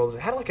Jurassic World is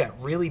it had like a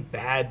really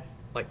bad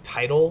like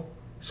title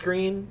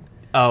screen.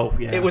 Oh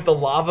yeah. It with the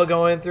lava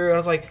going through. I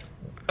was like,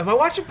 "Am I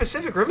watching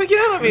Pacific Rim again?"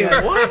 I mean,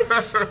 what?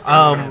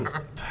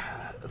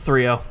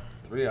 3-0.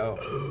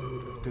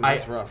 3-0. Dude,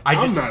 that's rough.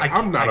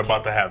 I'm not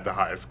about to have the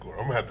highest score.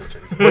 I'm gonna have to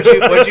change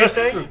that. What'd you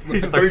say?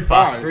 3.5.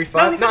 3.5.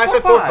 No, he said I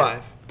said 4.5.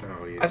 4.5.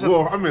 Oh, yeah. I said-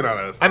 Well, I mean, I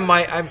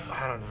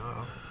I don't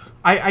know.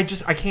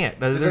 I can't. Is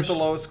that There's- the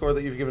lowest score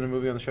that you've given a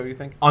movie on the show, you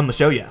think? on the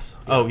show, yes.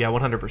 Oh yeah,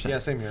 100%. Yeah,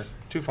 same here.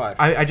 2-5.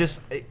 I just.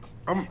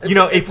 I'm, You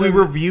know, It's if we a-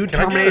 reviewed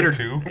Can I get a Terminator,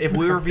 2? if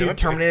we Can I reviewed pick?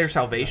 Terminator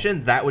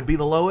Salvation, that would be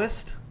the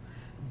lowest.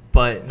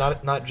 But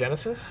Not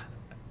Genesis.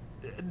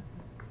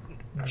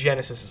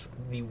 Genesis is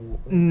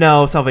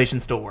no,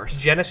 Salvation's still worse.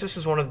 Genesis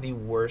is one of the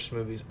worst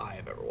movies I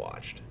have ever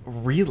watched.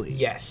 Really?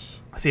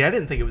 Yes, See, I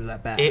didn't think it was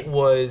that bad. it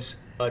was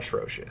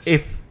atrocious.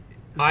 If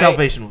I-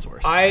 Salvation was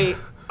worse. I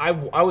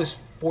was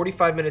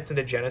 45 minutes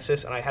into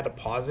Genesis and I had to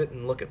pause it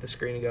and look at the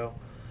screen and go,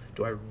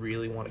 "Do I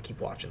really want to keep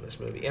watching this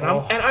movie?" And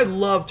I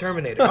love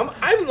Terminator.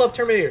 I even love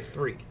Terminator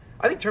 3.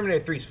 I think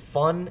Terminator 3 is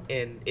fun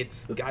and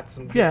it's got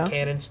some good Yeah.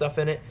 canon stuff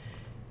in it.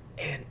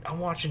 And I'm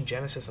watching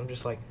Genesis. I'm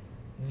just like,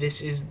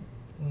 this is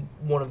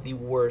one of the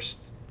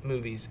worst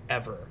movies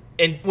ever.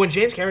 And when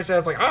James Cameron said, "I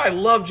was like, I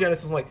love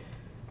Genesis," I'm like,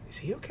 is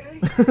he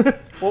okay?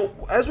 Well,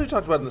 as we've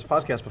talked about in this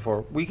podcast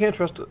before, we can't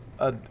trust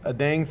a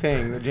dang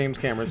thing that James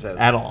Cameron says.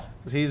 At all.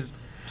 He's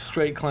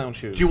straight clown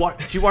shoes.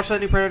 Did you watch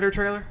that new Predator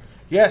trailer?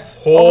 Yes.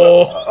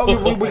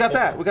 Oh. We got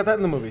that. We got that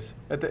in the movies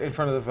in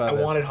front of the. I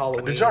wanted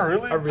Halloween. Did y'all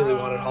really? I really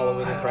wanted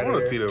Halloween and I Predator.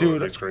 want to see that on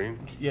Dude. the big screen.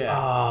 Yeah.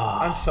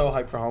 I'm so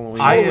hyped for Halloween.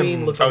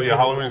 Halloween looks Oh, like yeah, it's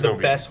Halloween's the gonna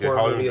be- best yeah, horror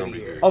Halloween's movie of gonna the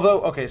be year. good.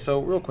 Although, okay, so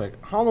real quick,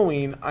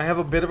 Halloween, I have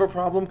a bit of a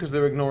problem because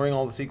they're ignoring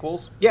all the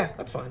sequels. Yeah,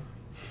 that's fine.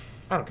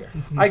 I don't care.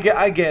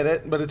 I get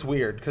it, but it's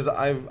weird because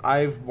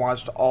I've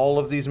watched all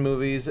of these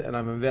movies and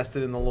I'm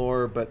invested in the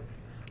lore, but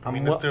I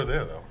mean, they're still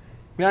there, though.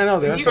 yeah, I know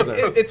they're still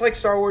there. It's like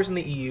Star Wars in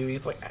the EU.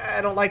 It's like,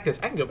 I don't like this.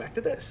 I can go back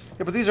to this.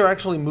 Yeah, but these are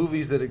actually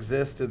movies that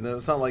exist, and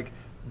it's not like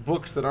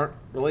books that aren't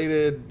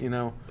related. You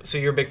know, So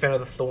you're a big fan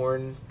of the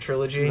Thorn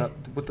trilogy? not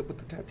with the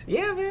tattoo.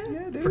 Yeah, man.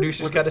 Yeah, dude.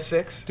 Producers With got a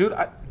 6. Dude,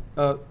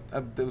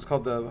 it was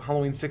called the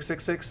Halloween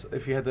 666.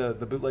 If you had the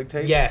bootleg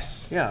tape.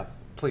 Yes. Yeah,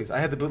 please. I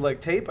had the bootleg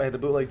tape. I had the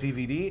bootleg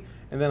DVD,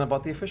 and then I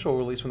bought the official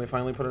release when they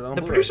finally put it on.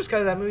 The Blu-ray. producers cut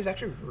of that movie is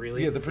actually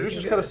really Yeah, the freaking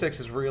producers good. cut of 6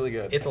 is really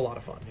good. It's a lot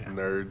of fun. Yeah.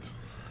 Nerds.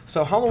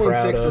 So Halloween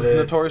Proud 6 of is it.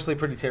 notoriously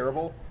pretty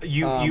terrible.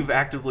 You've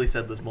actively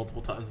said this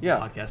multiple times in the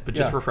podcast, but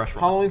just refresh.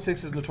 Halloween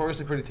 6 is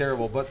notoriously pretty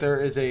terrible, but there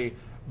is a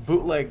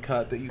bootleg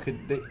cut that you could.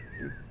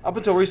 Up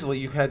until recently,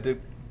 you had to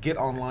get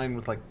online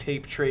with like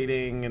tape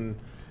trading and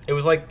It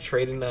was like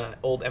trading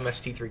old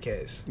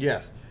MST3Ks.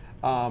 yes,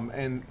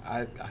 and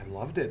I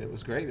loved it. It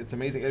was great. It's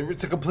amazing.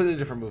 It's a completely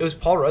different movie. It was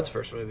Paul Rudd's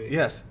first movie.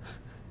 yes,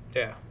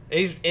 Yeah.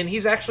 And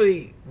he's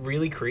actually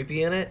really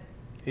creepy in it.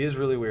 he is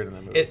really weird in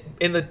that movie.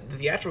 In the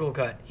theatrical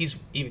cut, he's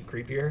even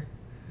creepier.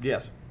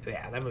 Yes,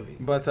 Yeah, that movie.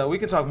 but we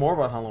can talk more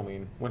about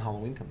Halloween when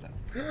Halloween comes out.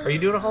 Are you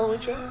doing a Halloween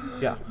show?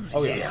 Yeah.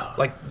 Oh yeah.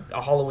 Like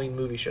a Halloween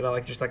movie show, not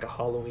like just like a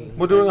Halloween.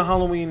 We're doing a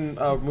Halloween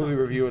movie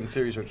review and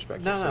series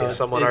retrospective. No, so no, that's- Is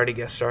someone already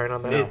guest starring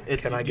on that?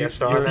 Can I you- guest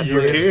star on that, You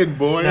please? kid,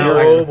 boy. No,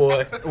 Oh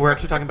boy. We're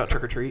actually talking about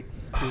Trick or Treat.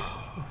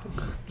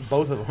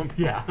 both of them.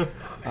 Yeah.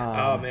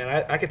 Oh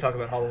man, I could talk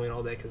about Halloween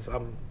all day because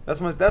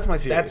That's my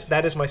series.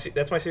 that's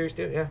my series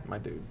too. Yeah, my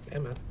dude. yeah,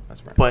 man.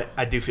 That's right. But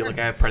I do feel like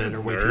I have Predator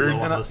way too low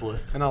Nerds. on this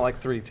list. And I like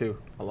 3 too.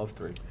 I love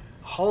 3.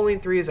 Halloween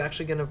 3 is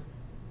actually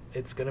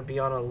gonna be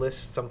on a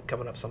list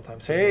coming up sometime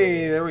soon.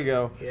 Hey, there we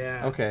go.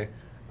 Yeah. Okay.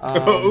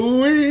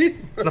 Ooh-wee.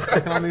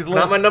 Clicking on these Not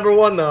lists. my number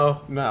one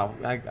though. No,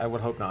 I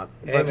would hope not.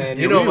 Hey man,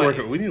 Yeah, you know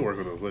we need to work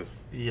on those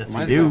lists. Yes, we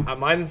Mine's do.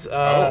 mine's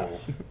Oh.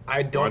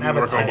 I don't I have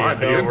need a to work on 10th mine,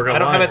 film. dude. I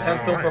don't have a 10th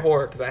Alright. film for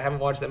horror because I haven't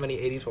watched that many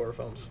 80s horror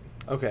films.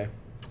 Okay.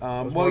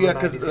 was Well, more yeah, of a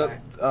because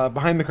 90s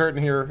behind the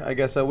curtain here, I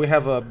guess we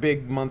have a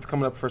big month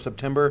coming up for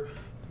September.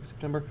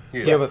 September.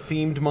 Yeah. We have a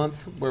themed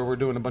month where we're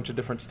doing a bunch of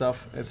different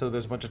stuff, and so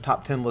there's a bunch of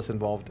top 10 lists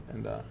involved,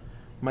 and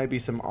might be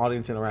some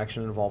audience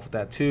interaction involved with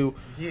that too.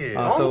 Yeah.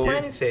 On so- the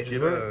planning stages.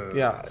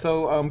 Yeah.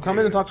 So come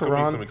in and talk to it's gonna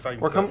be Ron, some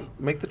exciting or come stuff.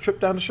 make the trip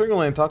down to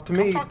Sugarland. Talk to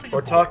me. Talk to your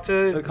Or boy. talk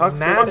to Talk-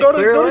 Matt go at to-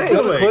 Clear go to Lake.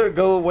 Clear Go, Lake.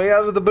 go way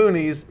out of the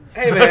boonies.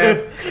 Hey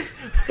man.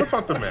 Go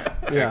talk to Matt.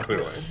 Yeah.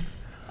 Clearly.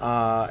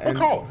 And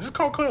Just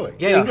call Clearly.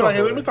 Yeah, you Be can like, call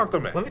hey, let me talk to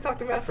Matt. Let me talk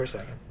to Matt for a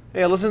second.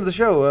 yeah, listen to the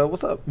show.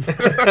 What's up?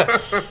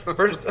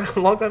 First,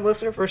 long time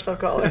listener, first time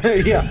caller.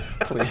 Yeah,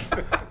 please,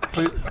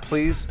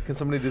 can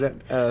somebody do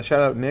that?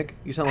 Shout out Nick.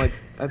 You sound like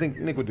I think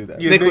Nick would do that.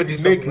 Yeah, Nick Nick, would do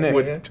something like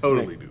would that.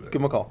 totally Nick, do that. Give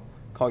him a call.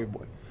 Call your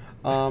boy.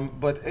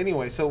 But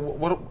anyway, so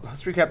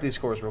let's recap these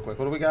scores real quick.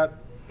 What do we got?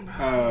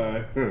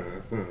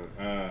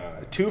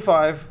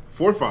 2-5.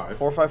 4-5.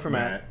 4-5 for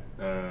Matt.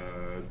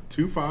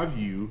 2-5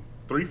 you.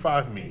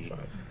 3-5 me.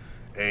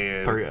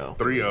 And 3-0.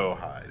 3-0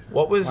 Hyde.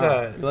 What was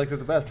Wow, you liked it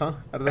the best, huh?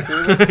 Out of the 3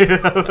 of us?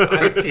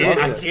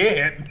 I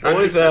can't. What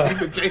was, I need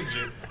to change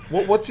it.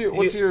 What do you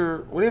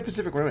have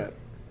Pacific Rim at?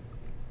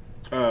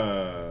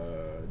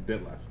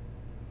 Dead last.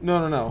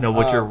 No. No,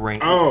 what's your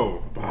rank?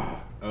 Oh.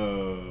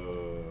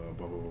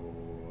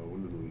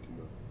 When did the movie come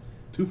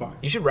out? 2-5.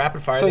 You should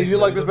rapid fire. So these you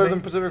like movies this better with than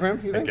me. Pacific Rim?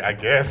 You think? I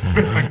guess.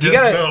 I guess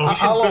gotta-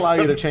 so. I'll allow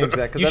you to change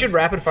that. 'cause You should that's-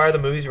 rapid fire the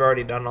movies you've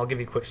already done, and I'll give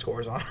you quick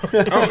scores on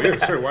them. Oh,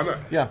 yeah, sure. Why not?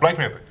 Yeah. Black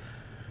Panther.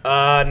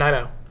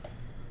 9-0.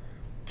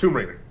 Tomb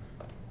Raider.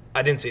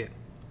 I didn't see it.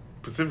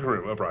 Pacific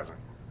Rim Uprising.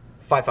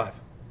 5-5.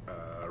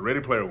 Ready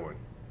Player One.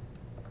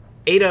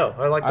 8-0.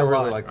 I liked it I a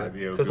really lot. liked that.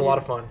 Yeah, It was a lot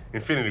of fun.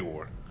 Infinity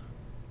War.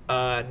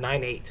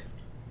 9-8.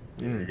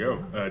 There you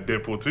go.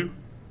 Deadpool 2.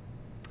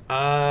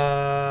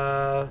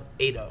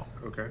 8-0.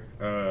 Okay.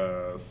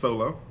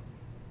 Solo.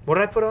 What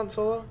did I put on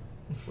Solo?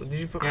 What did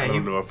you put? I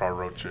don't know if I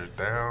wrote yours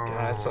down.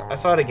 I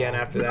saw it again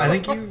after that. I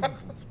think you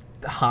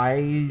high.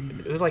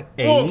 it was like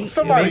 8. Well,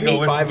 somebody maybe go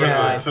listen 5 to or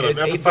 9. the It was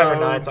 8, 5 or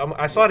 9. episode. So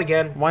I saw it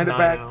again. Wind it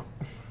back.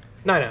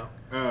 9-0.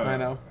 I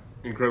know.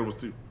 Incredibles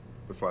 2.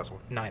 That's the last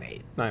one.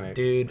 9-8. 9-8.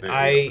 Dude,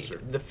 Yeah, for sure.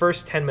 the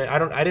first 10 minutes.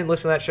 I didn't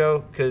listen to that show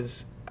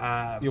because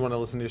You want to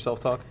listen to yourself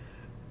talk?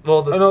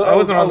 well, I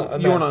wasn't on.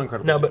 on. You weren't on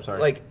Incredibles. No, but sorry.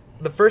 like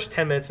the first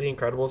 10 minutes of The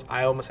Incredibles,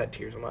 I almost had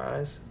tears in my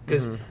eyes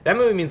because that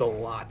movie means a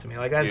lot to me.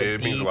 Like that's Yeah, a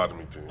it means a deep, lot to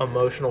me too.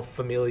 emotional,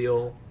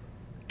 familial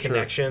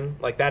connection.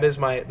 Like that is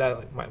my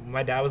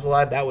dad was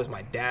alive. That was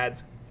my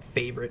dad's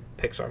favorite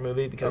Pixar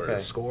movie because of Okay.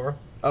 the score.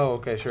 Oh,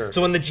 okay, sure.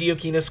 So when the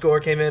Giacchino score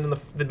came in and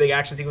the big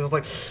action sequence was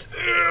like,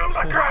 I'm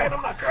not crying,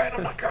 I'm not crying,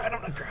 I'm not crying,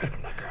 I'm not crying,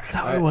 I'm not crying. That's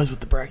how it was with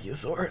the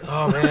Brachiosaurus.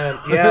 Oh man,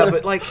 yeah,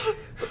 but like,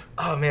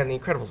 oh man, The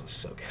Incredibles is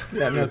so good.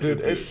 yeah, no, It's dude,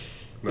 good. it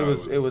No,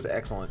 was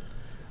excellent.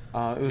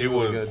 It was It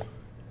really was good.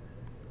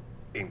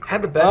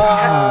 incredible.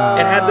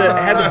 Had the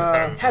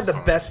best, had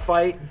the best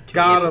fight.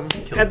 Got him.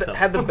 Killed Had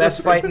himself. the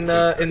best fight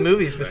in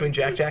movies between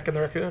Jack and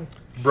the Raccoon.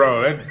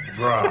 Bro,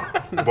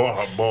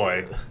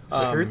 boy.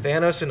 Screw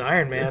Thanos and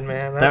Iron Man,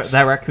 man. that That's,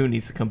 that raccoon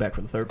needs to come back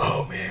for the third one.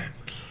 oh man.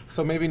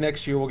 So maybe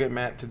next year we'll get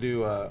Matt to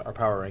do our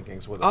power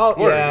rankings with us.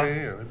 Oh Word, yeah.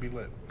 yeah, that'd be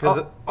lit.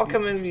 I'll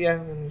come in, yeah,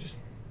 and just.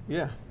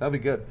 Yeah, that'd be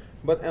good.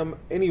 But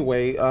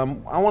anyway, I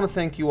want to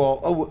thank you all.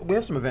 Oh, we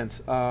have some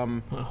events,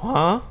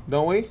 Huh?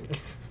 don't we?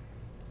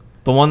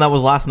 The one that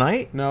was last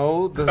night?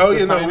 No. The Oh, you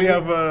know, signing? we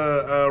have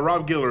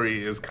Rob Guillory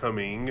is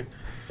coming.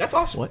 That's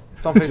awesome. What?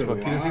 It's on Facebook.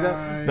 You didn't see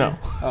that? No.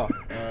 Oh,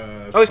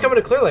 Oh, he's coming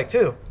to Clear Lake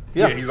too.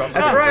 yeah. Yeah, he's also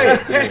That's coming. right.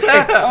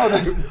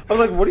 I was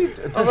like, what are you?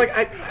 I was like,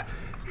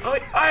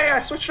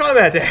 I switched on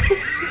that day.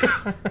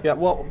 Yeah.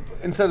 Well,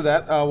 instead of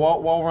that,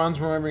 while Ron's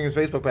remembering his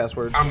Facebook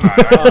password, I'm not.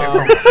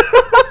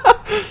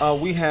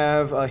 we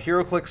have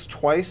HeroClix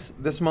twice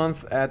this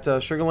month at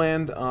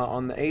Sugarland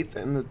on the 8th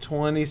and the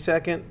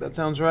 22nd. That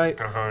sounds right.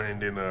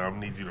 And then I'm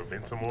need you to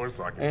vent some more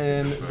so I can.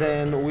 And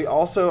then we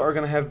also are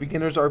going to have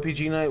Beginners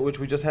RPG Night, which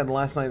we just had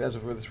last night as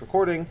of this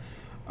recording.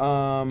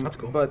 That's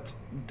cool. But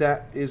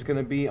that is going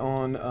to be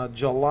on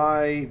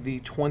July the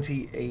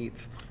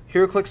 28th.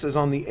 HeroClix is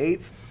on the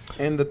 8th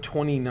and the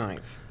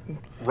 29th.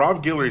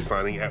 Rob Guillory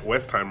signing at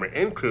Westheimer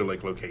and Clear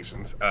Lake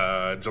locations,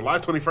 July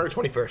 21st.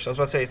 21st. I was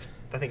about to say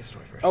I think it's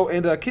 21st. Oh,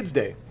 and Kids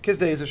Day. Kids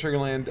Day is at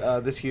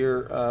Sugarland this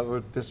year,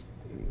 or this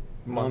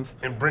month.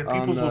 And Brent on,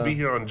 Peoples will be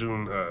here on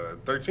June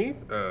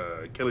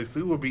 13th. Kelly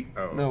Sue will be.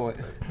 Oh, No, wait.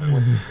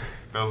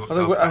 Those I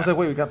was like, passed.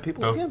 wait, we got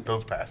Peoples again?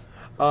 Those passed.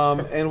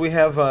 And we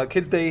have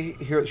Kids Day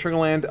here at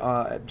Sugarland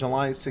at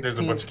July 16th. There's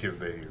a bunch of kids'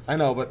 days. I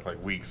know, but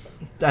like weeks.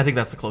 I think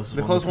that's the closest.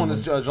 the close one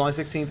is July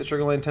 16th at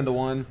Sugarland, 10 to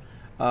 1.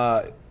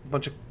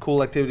 Bunch of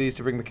cool activities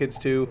to bring the kids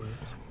to.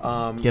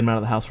 Get them out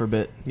of the house for a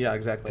bit. Yeah,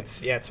 exactly.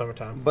 It's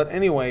summertime. But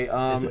anyway, it?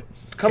 come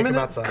Kick in, him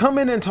outside. come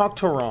in and talk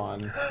to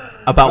Ron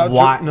About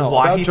why? why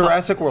about he thought-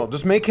 Jurassic World.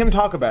 Just make him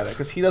talk about it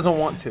because he doesn't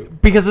want to.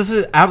 because this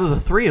is out of the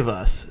three of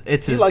us.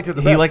 It's He his, liked it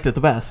the he best. liked it the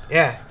best.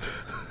 Yeah.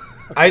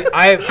 I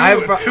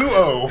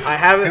 2-0. I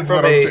have it is from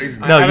what I'm a-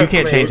 changing. I No, have you it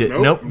can't from a- change it.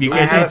 Nope. Nope, you I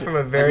can't have change it it. from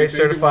a very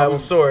Everything you certifiable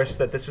want. source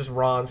that this is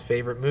Ron's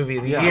favorite movie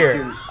of the Yeah.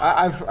 year.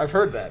 I've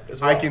heard that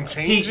as well. I can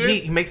change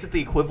it He makes it the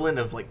equivalent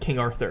of like King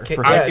Arthur. Ki-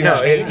 for I Yeah, can no,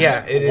 change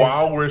it is.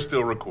 while we're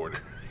still recording.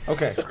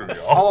 Okay, Screw y'all.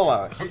 I'll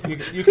allow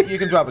it. You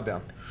can drop it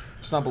down.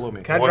 It's not below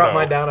me. Can I 1-0. drop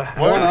mine down a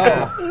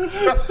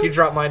 1-0. You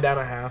drop mine down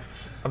a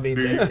half. I'm being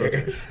dead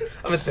serious.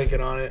 I've been thinking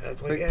on it. I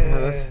was like, Yeah, yeah.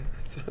 that's-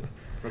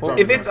 Well,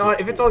 If it's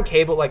on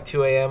cable at like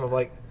 2 a.m., I'm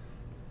like,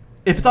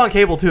 If it's on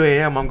cable 2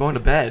 a.m., I'm going to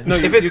bed. No,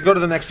 If you, it's- you go to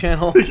the next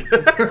channel.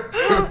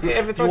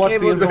 if it's You on watch the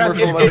cable,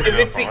 infomercial if about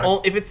it's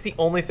it. if it's the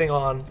only thing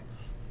on,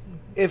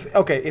 If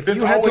There's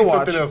you had to always watch,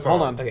 something else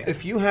hold on. on. Okay.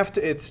 If you have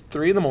to, it's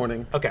 3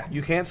 a.m. Okay.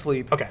 You can't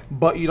sleep. Okay.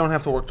 But you don't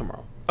have to work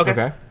tomorrow.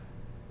 okay.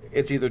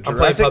 It's either I'm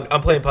playing, Jurassic.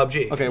 I'm playing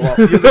PUBG. Okay, well,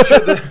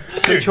 the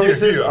Here,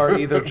 choices here. are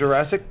either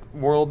Jurassic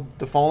World: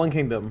 The Fallen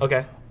Kingdom,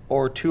 Okay.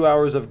 or 2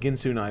 hours of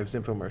Ginsu Knives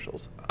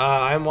infomercials.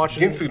 I'm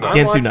watching Ginsu I'm Knives.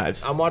 Ginsu watch-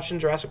 Knives. I'm watching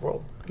Jurassic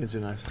World. Ginsu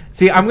Knives.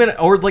 See, I'm gonna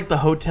or like the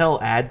hotel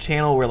ad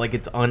channel where like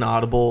it's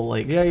unaudible.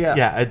 Like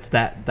Yeah. It's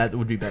that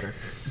would be better.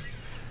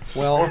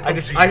 Well, I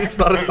just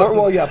thought of something.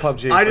 well, yeah,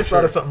 PUBG. I for just sure.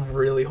 thought of something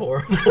really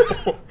horrible.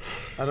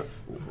 I don't,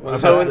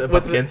 So About-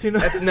 about the Ginsu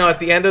Knives? at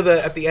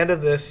the end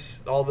of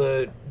this, all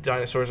the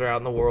dinosaurs are out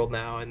in the world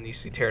now, and you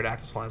see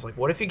pterodactyls flying. It's like,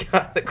 what if you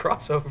got the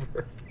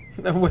crossover?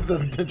 with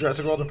the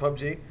Jurassic World and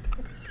PUBG.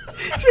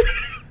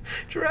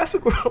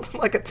 Jurassic World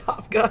and like a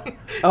Top Gun.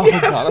 Oh you my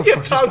have, God, of you course have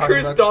he's Tom talking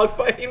Cruise about-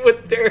 dogfighting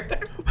with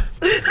pterodactyls.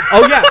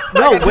 Oh yeah,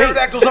 no wait,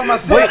 Pterodactyls on my wait,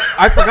 six.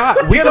 I forgot.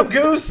 Get 'em,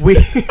 Goose.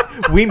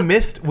 We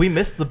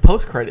missed the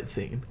post credit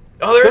scene.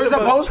 Oh, there is There's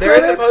a there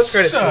is a post-credits?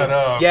 post-credits Shut scene.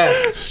 up.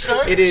 Yes,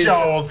 Shut it is.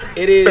 y'all's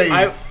It is.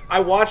 face. I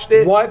watched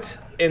it. What?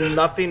 And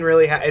nothing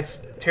really. It's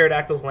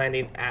pterodactyls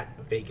landing at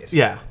Vegas.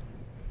 Yeah,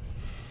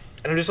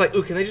 And I'm just like,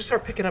 ooh, can they just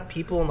start picking up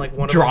people and like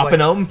one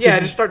Dropping of them? 'em? Yeah,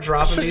 just start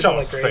dropping Shut people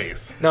y'all's like crazy.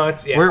 face. No,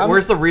 it's yeah.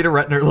 where's the Rita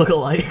Retner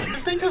lookalike?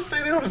 Did they just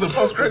say there was a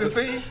post-credit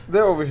scene?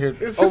 They're over here.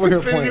 Is this Over here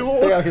Infinity playing.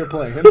 War? They out here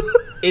playing.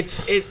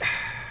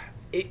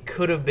 It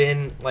could have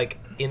been like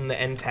in the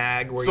end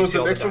tag where So you is see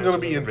the all next one going to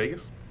be in dinosaurs.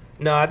 Vegas?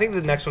 No, I think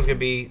the next one's gonna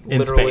be In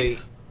literally.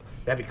 space.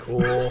 That'd be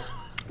cool.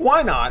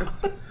 Why not?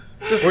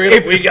 If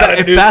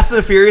Fast and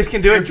the Furious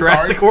can do it,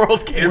 Jurassic starts-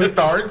 World can. It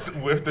starts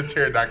with the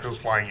pterodactyls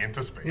flying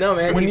into space. No,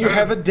 man. When you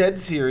have a dead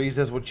series,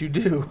 that's what you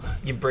do.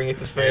 You bring it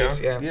to space.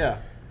 Yeah. Yeah.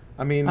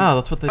 I mean, Oh,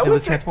 that's what they I did wouldn't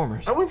with say-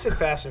 Transformers. I wouldn't say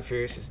Fast and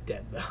Furious is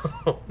dead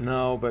though.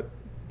 no, but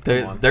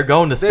They're, come on. they're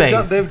going to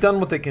space. They've done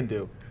what they can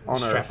do on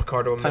Strap Earth. a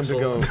car to a Time to missile.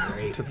 go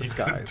Great. to the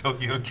skies.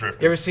 Tokyo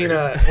Drift. You ever seen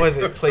what is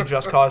it? Play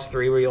Just Cause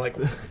 3 where you like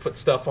put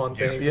stuff on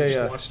things. Yeah, and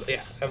yeah. just watch,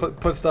 yeah.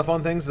 Put stuff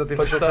on things. Is that the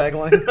Put official stuff-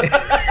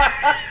 tagline?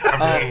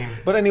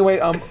 But anyway,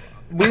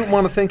 we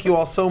want to thank you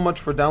all so much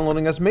for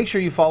downloading us. Make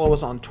sure you follow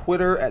us on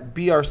Twitter at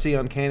BRC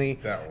Uncanny,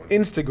 That one.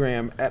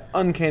 Instagram at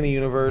Uncanny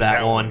Universe,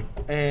 that one.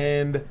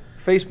 and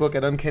Facebook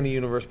at Uncanny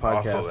Universe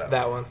Podcast. Also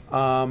that one.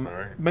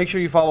 Alright. Make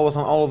sure you follow us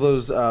on all of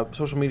those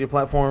social media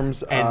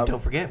platforms. And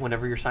don't forget,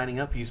 whenever you're signing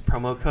up, use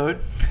promo code.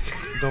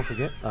 Don't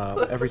forget,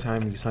 every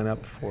time you sign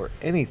up for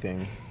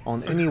anything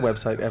on any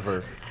website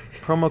ever,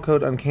 promo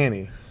code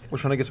Uncanny. We're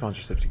trying to get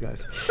sponsorships, you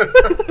guys.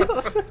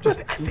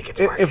 I think it's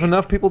If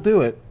enough people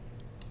do it,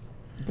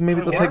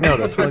 maybe they'll take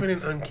notice. Typing Like,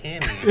 in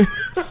uncanny.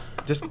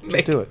 just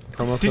do it.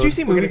 Promo Did code. you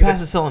see We're Movie gonna get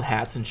Pass is selling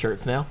hats and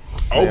shirts now?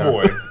 Oh Yeah.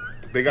 boy,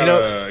 they got You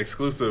know-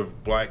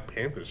 exclusive Black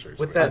Panther shirts.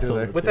 with now. that do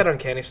that. with that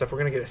uncanny stuff, we're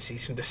gonna get a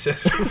cease and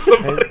desist from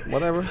somebody. Hey,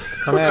 whatever.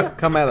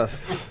 Come at us.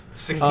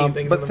 16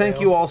 things. But in the thank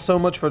mail. you all so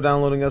much for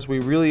downloading us. We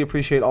really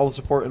appreciate all the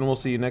support, and we'll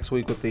see you next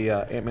week with the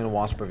Ant-Man and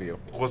Wasp review.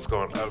 What's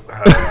going on?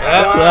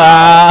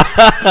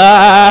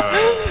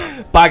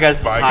 Bye,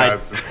 guys. Bye, Hi.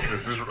 guys.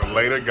 This is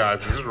later,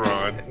 guys. This is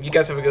Ron. You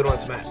guys have a good one.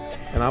 It's Matt.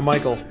 And I'm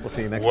Michael. We'll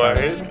see you next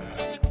time. What?